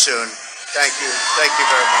see you soon. Thank you. Thank you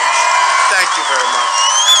very much. Thank you very much.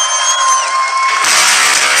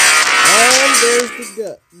 And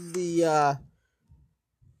there's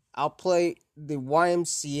I'll play the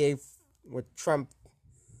YMCA with Trump.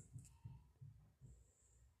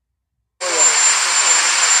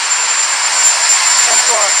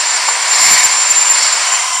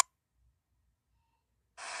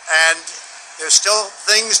 And there's still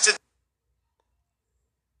things to do.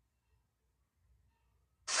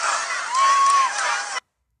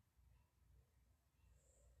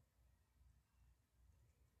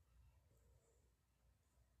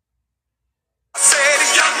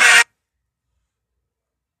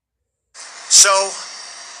 So,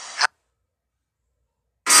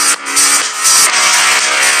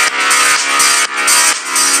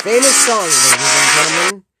 famous song, ladies and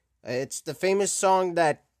gentlemen. It's the famous song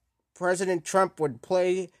that President Trump would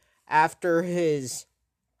play after his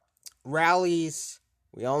rallies.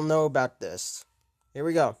 We all know about this. Here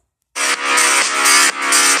we go. It's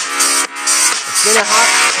been a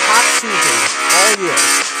hot season all year.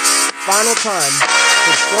 Final time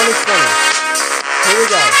for 2020. Here we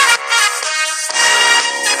go.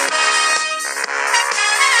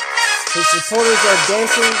 His supporters are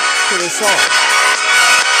dancing to the song.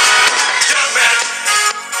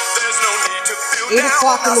 8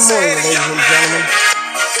 o'clock in the morning, ladies and gentlemen.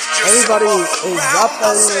 Everybody is up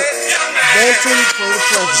and dancing for the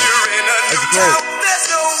president. It's great.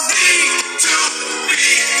 There's no need to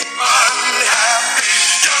be unhappy,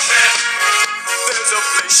 young man. There's a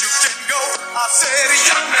place you can go. I said,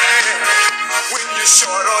 young man, when you're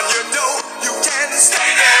short on your dough, you can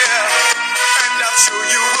stay there. And I'm sure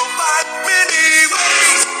you will find many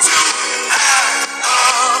ways to have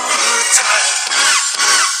a good time.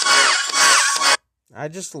 I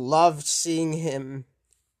just love seeing him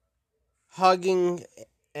hugging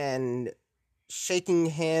and shaking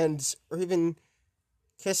hands, or even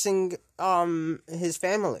kissing his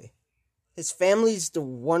family. His family's the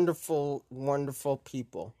wonderful, wonderful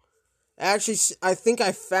people. Actually, I think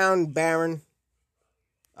I found Barron.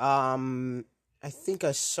 I think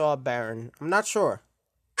I saw Barron. I'm not sure.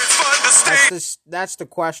 That's the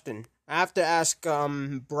question. I have to ask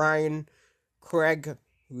Brian Craig,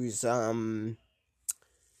 who's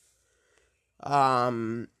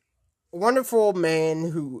wonderful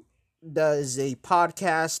man who does a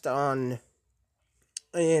podcast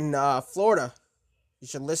in Florida. You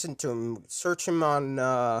should listen to him. Search him on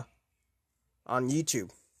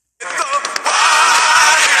YouTube.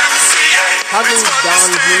 Hugging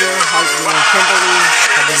Don Jr., hugging Kimberly,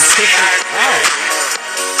 hugging Tiffany.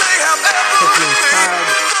 Tiffany's child,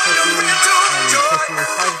 Tiffany, and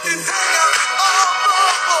Tiffany's husband.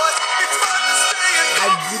 I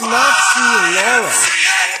did not see Laura.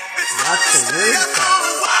 That's the weird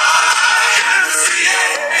part.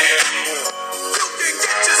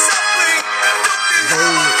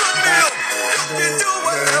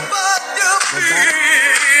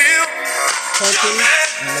 Talking,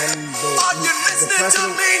 and then the president, they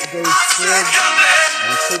stood and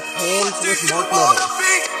shook hands with Mark Meadows.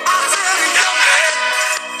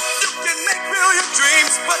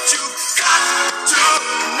 But you got to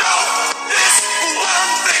know this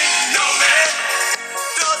one thing, no man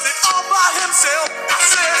does it all by himself. I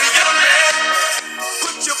said, young man,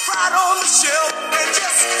 put your pride on the shelf and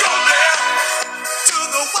just go there to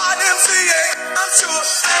the YMCA. I'm sure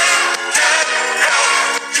they can help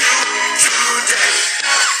you today.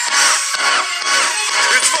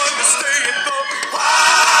 It's fun to stay in the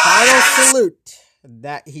Final salute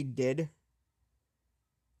that he did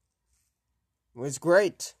was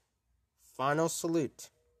great. Final salute.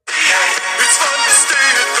 It's fun to stay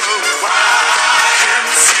at the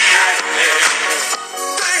YMCA.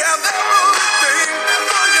 They have everything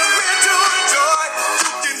for your kid to enjoy.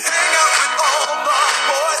 You can hang out with all the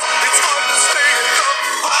boys. It's fun to stay at the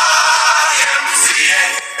YMCA.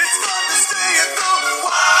 It's fun to stay at the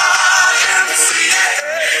YMCA.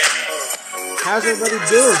 How's everybody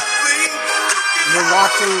doing? We're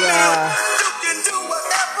watching the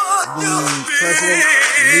President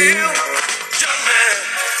Lee.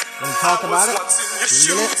 Gonna talk about it in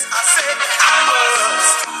a minute.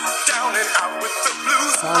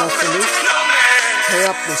 Final salute. Pay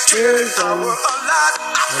up the stairs, and we're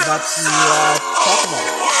about to talk about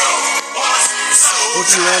it. If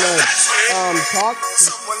you wanna talk,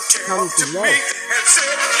 come to know.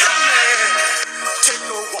 Take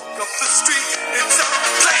a walk up the street, it's a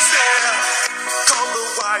place there called the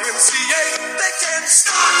YMCA. They can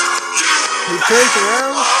start you. He turns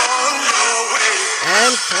around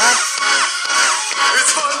and claps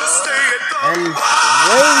It's fun to stay at the and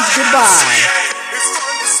waves goodbye It's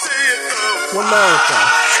fun to stay at the to America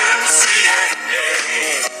YMCA.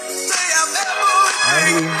 They have everything as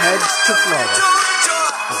he heads to Florida. to enjoy.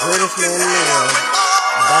 The greatest man in the world,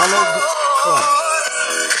 Donald Trump.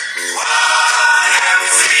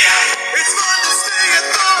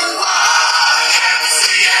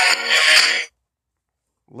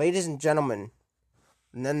 ladies and gentlemen,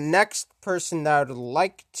 the next person that I would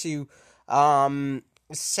like to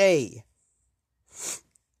say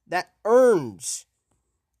that earns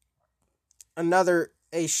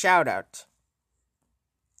a shout out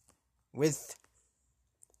with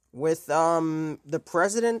the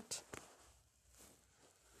president.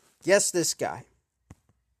 Guess this guy.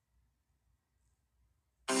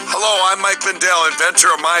 Hello, I'm Mike Lindell, inventor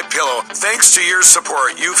of MyPillow. Thanks to your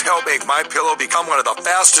support, you've helped make MyPillow become one of the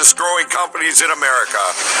fastest growing companies in America.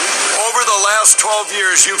 Over the last 12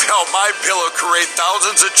 years, you've helped MyPillow create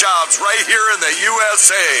thousands of jobs right here in the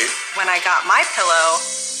USA. When I got MyPillow,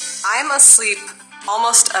 I'm asleep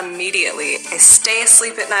almost immediately. I stay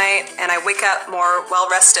asleep at night and I wake up more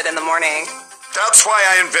well-rested in the morning. That's why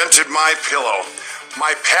I invented MyPillow.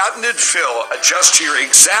 My patented fill adjusts to your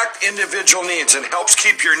exact individual needs and helps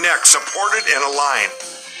keep your neck supported and aligned.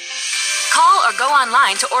 Call or go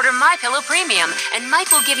online to order MyPillow Premium, and Mike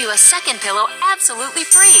will give you a second pillow absolutely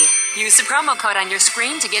free. Use the promo code on your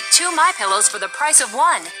screen to get 2 MyPillows for the price of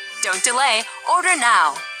 1. Don't delay. Order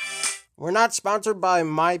now. We're not sponsored by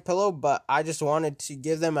MyPillow, but I just wanted to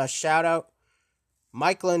give them a shout out.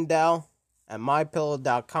 Mike Lindell at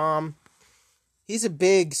MyPillow.com. He's a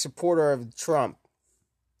big supporter of Trump.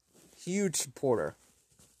 Huge supporter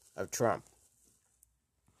of Trump.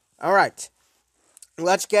 All right.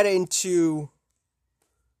 Let's get into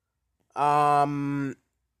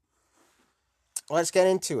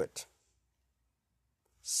it.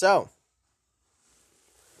 So,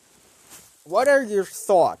 what are your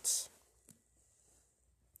thoughts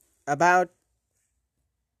about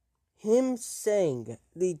him saying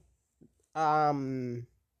the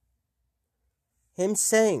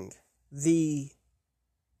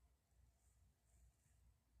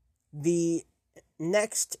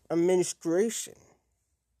next administration?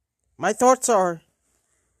 My thoughts are,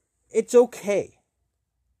 it's okay.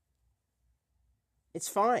 It's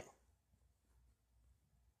fine.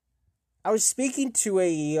 I was speaking to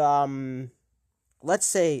let's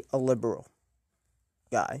say a liberal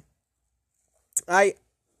guy. I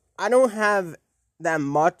don't have that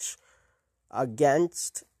much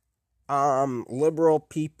against liberal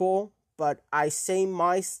people, but I say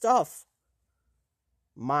my stuff,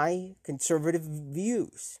 my conservative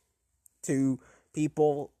views to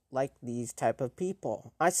people like these type of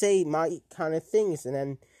people. I say my kind of things, and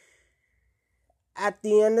then at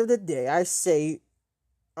the end of the day, I say,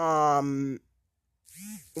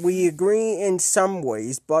 we agree in some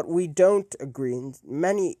ways, but we don't agree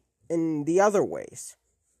in the other ways.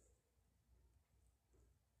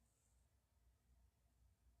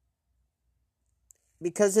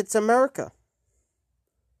 Because it's America.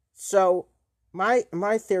 So, my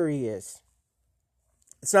theory is,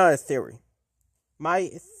 it's not a theory. My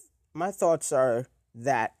thoughts are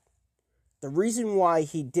that the reason why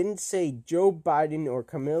he didn't say Joe Biden or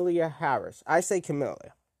Kamala Harris, I say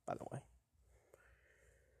Kamala, by the way,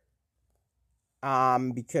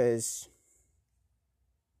 because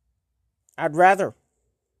I'd rather,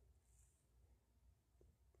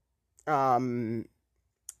 the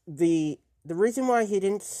reason why he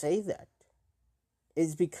didn't say that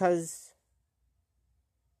is because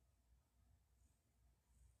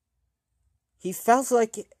he felt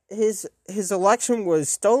like his election was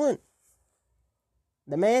stolen.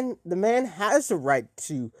 The man has the right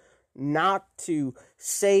to not to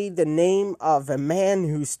say the name of a man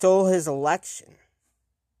who stole his election.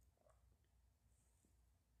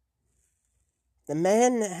 The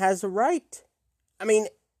man has a right. I mean,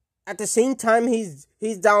 at the same time, he's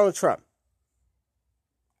Donald Trump.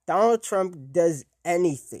 Donald Trump does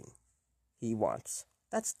anything he wants.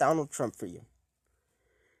 That's Donald Trump for you.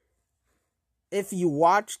 If you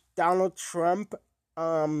watch Donald Trump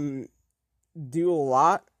do a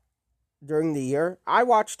lot during the year, I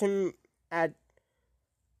watched him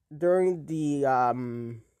during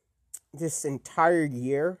the this entire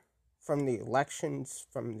year, from the elections,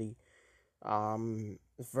 from the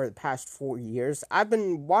for the past 4 years. I've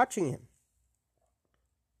been watching him.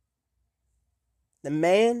 The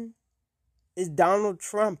man is Donald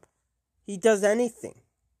Trump. He does anything.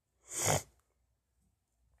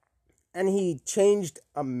 And he changed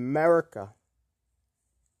America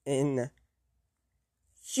in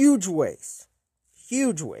huge ways.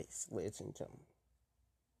 Huge ways, ladies and gentlemen.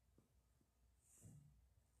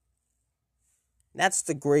 That's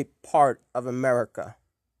the great part of America.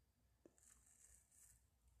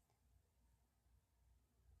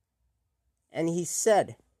 And he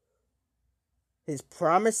said his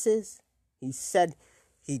promises, he said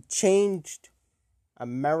he changed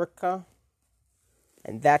America.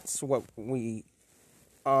 And that's what we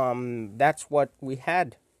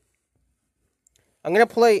had. I'm gonna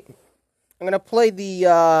play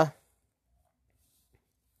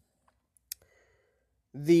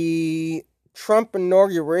the Trump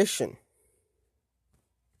inauguration.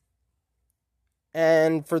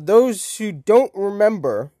 And for those who don't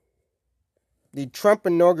remember the Trump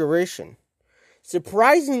inauguration,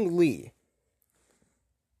 surprisingly,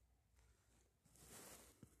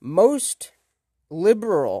 most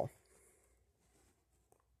liberal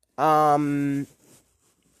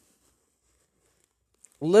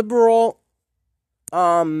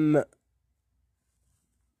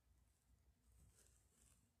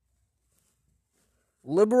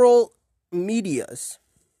liberal medias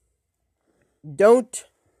don't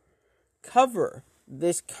cover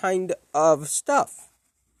this kind of stuff.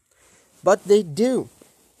 But they do.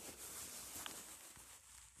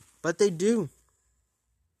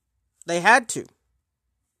 They had to.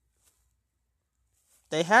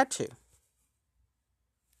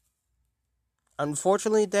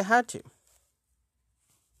 Unfortunately, they had to.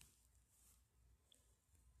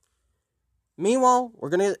 Meanwhile, we're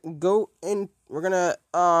gonna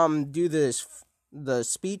do the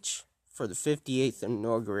speech for the 58th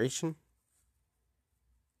inauguration.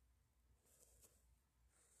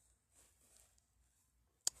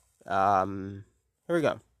 Here we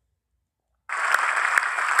go.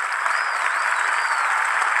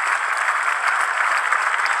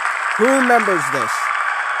 Who remembers this?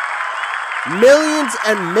 Millions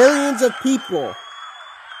and millions of people.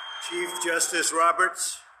 Chief Justice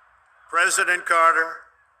Roberts, President Carter,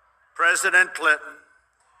 President Clinton,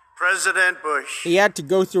 President Bush. He had to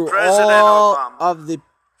go through President all Obama, of the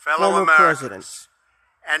fellow former Americans, presidents.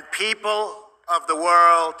 and people of the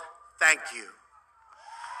world, thank you.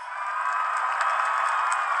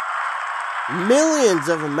 Millions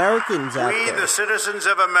of Americans out We, there. the citizens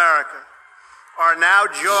of America, are now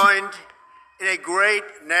joined in a great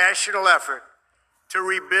national effort to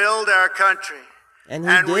rebuild our country And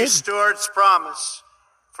and he did. restore its promise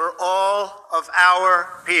for all of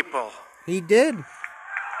our people. He did.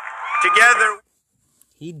 Together,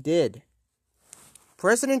 He did.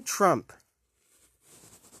 President Trump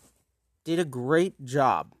did a great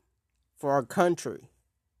job for our country.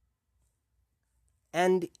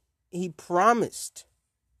 And he promised.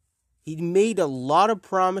 He made a lot of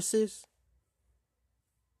promises.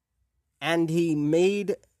 And he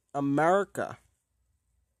made America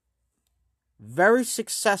very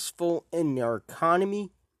successful in our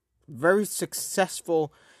economy, very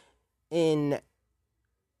successful in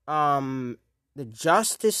the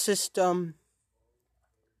justice system,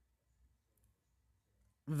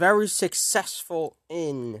 very successful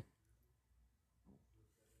in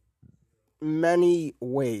many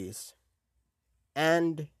ways.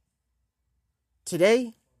 And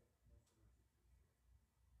today,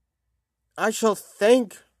 I shall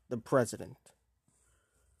thank the president.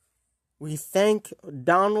 We thank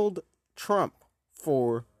Donald Trump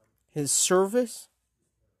for his service.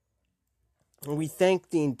 And we thank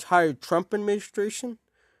the entire Trump administration.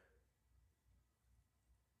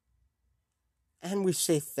 And we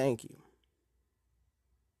say thank you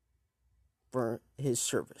for his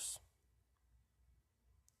service.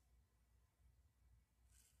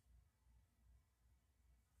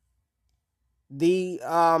 The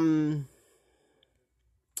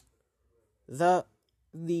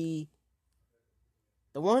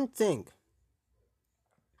one thing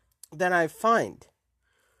that I find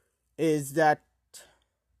is that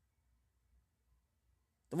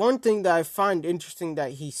the one thing that I find interesting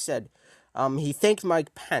that he said, he thanked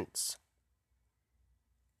Mike Pence.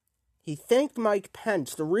 He thanked Mike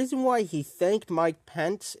Pence. The reason why he thanked Mike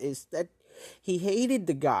Pence is that he hated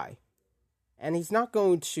the guy, and he's not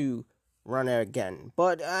going to run it again.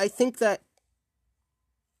 But I think that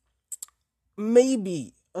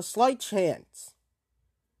maybe a slight chance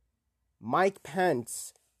Mike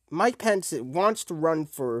Pence wants to run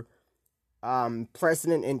for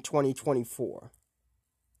president in 2024.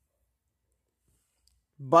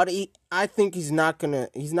 But I think he's not gonna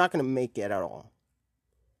make it at all.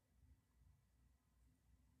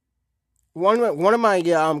 One of my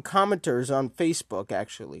commenters on Facebook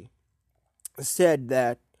actually said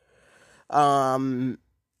that Don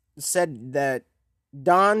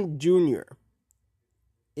Jr.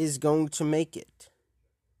 is going to make it.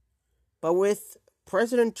 But with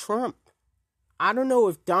President Trump, I don't know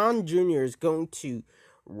if Don Jr. is going to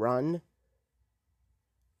run.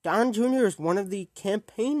 Don Jr. is one of the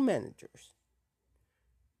campaign managers.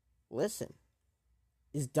 Listen,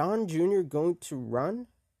 is Don Jr. going to run?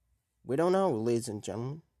 We don't know, ladies and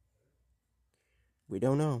gentlemen. We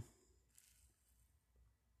don't know.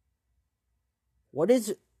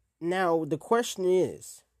 Now, the question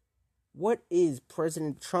is, What is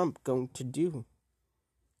President Trump going to do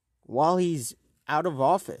while he's out of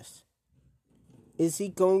office? Is he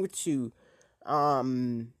going to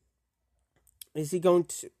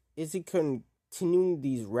continuing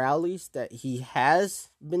these rallies that he has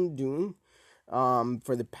been doing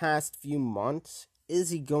for the past few months? Is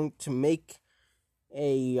he going to make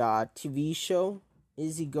a TV show?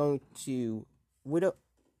 Is he going to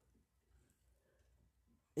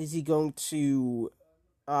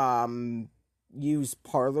use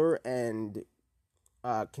Parler and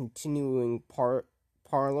continuing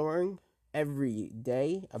parloring every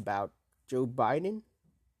day about Joe Biden?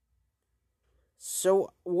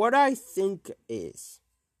 So what I think is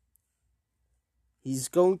he's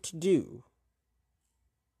going to do,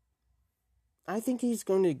 I think he's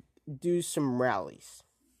going to do some rallies.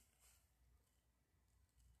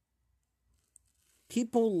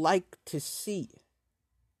 People like to see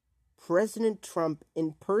President Trump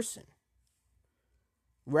in person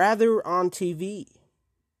rather on TV.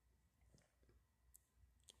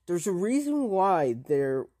 There's a reason why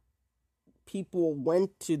people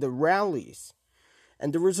went to the rallies.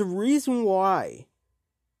 And there was a reason why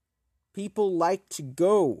people like to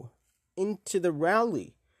go into the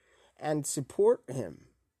rally and support him.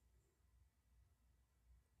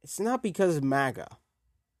 It's not because of MAGA.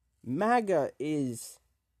 MAGA is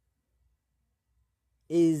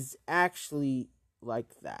actually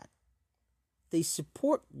like that. They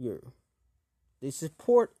support you. They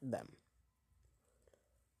support them.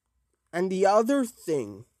 And the other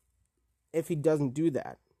thing, if he doesn't do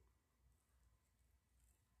that,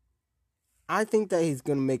 I think that he's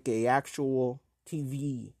going to make an actual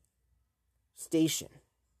TV station.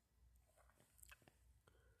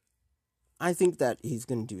 I think that he's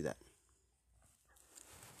going to do that.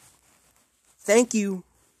 Thank you,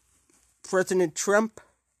 President Trump.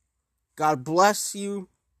 God bless you.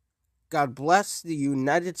 God bless the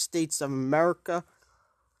United States of America.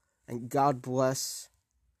 And God bless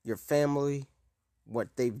your family, what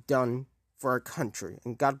they've done for our country.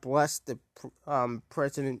 And God bless the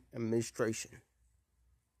president administration.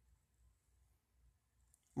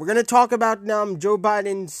 We're going to talk about Joe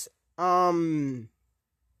Biden's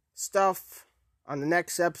stuff on the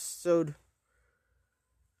next episode.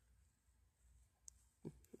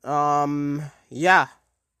 Yeah.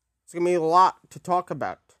 It's going to be a lot to talk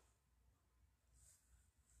about.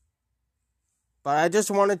 But I just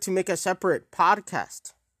wanted to make a separate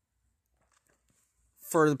podcast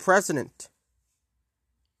for the president.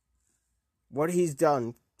 What he's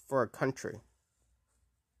done for our country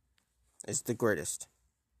is the greatest.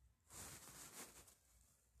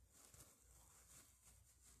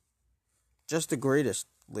 Just the greatest,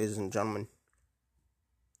 ladies and gentlemen.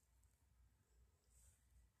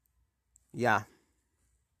 Yeah.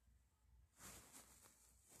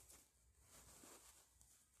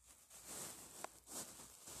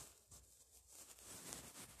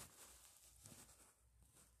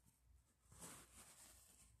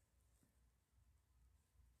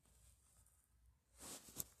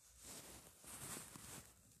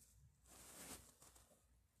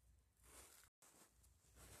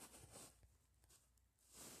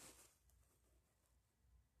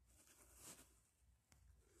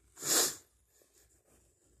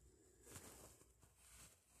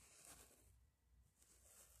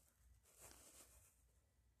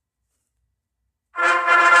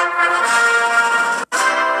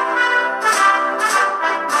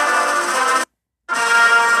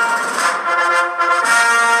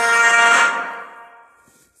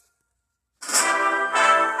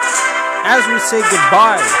 As we say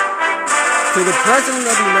goodbye to the President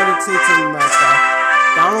of the United States of America,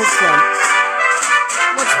 Donald Trump,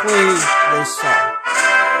 let's play this song.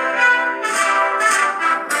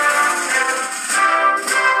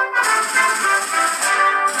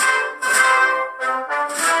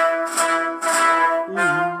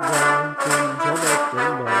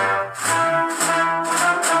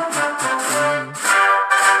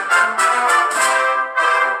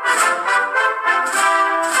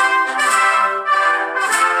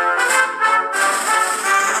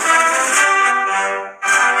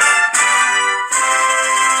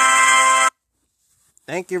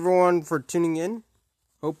 Thank you everyone for tuning in.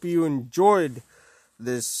 Hope you enjoyed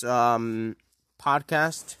this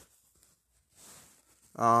podcast.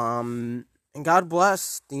 And God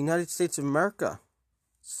bless the United States of America.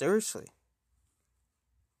 Seriously.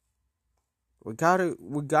 We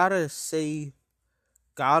gotta say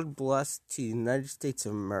God bless to the United States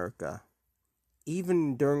of America.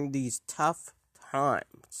 Even during these tough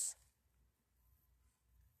times.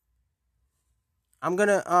 I'm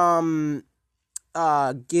gonna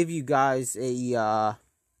give you guys a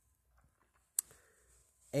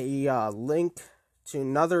a link to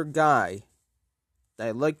another guy that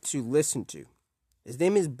I like to listen to. His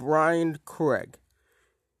name is Brian Craig.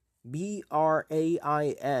 Craig.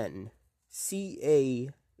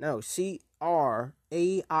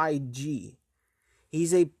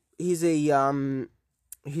 He's a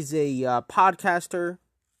podcaster,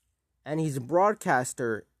 and he's a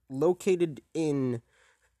broadcaster located in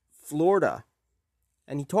Florida.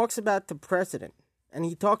 And he talks about the president, and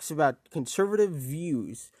he talks about conservative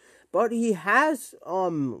views, but he has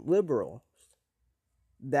liberals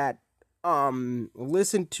that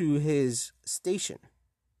listen to his station.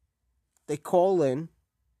 They call in,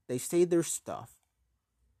 they say their stuff,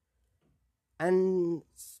 and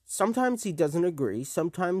sometimes he doesn't agree,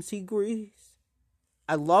 sometimes he agrees.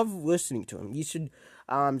 I love listening to him. You should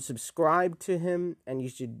subscribe to him, and you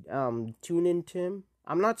should tune into him.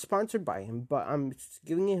 I'm not sponsored by him, but I'm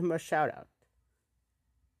giving him a shout out.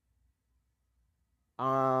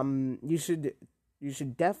 You should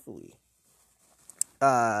definitely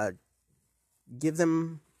give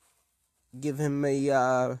him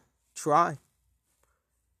a try.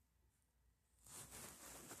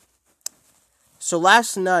 So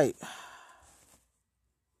last night,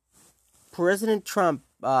 President Trump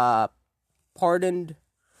pardoned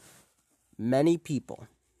many people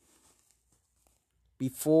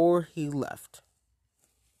before he left.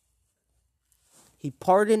 He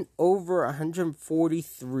pardoned over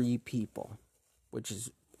 143 people, which is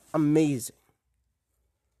amazing.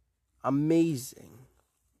 Amazing.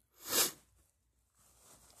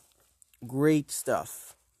 Great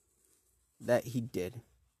stuff that he did,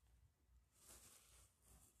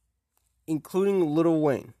 including Lil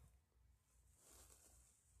Wayne.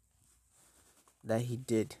 That he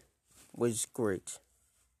did was great.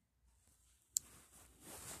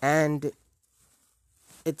 And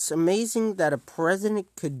it's amazing that a president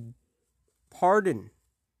could pardon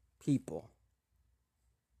people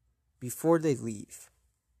before they leave.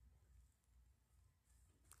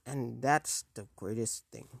 And that's the greatest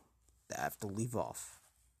thing that I have to leave off.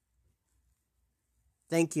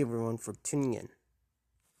 Thank you, everyone, for tuning in.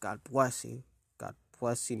 God bless you. God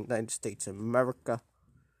bless the United States of America.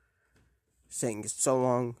 Saying it so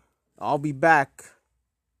long. I'll be back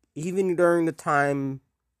even during the time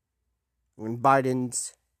when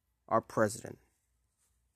Biden's our president.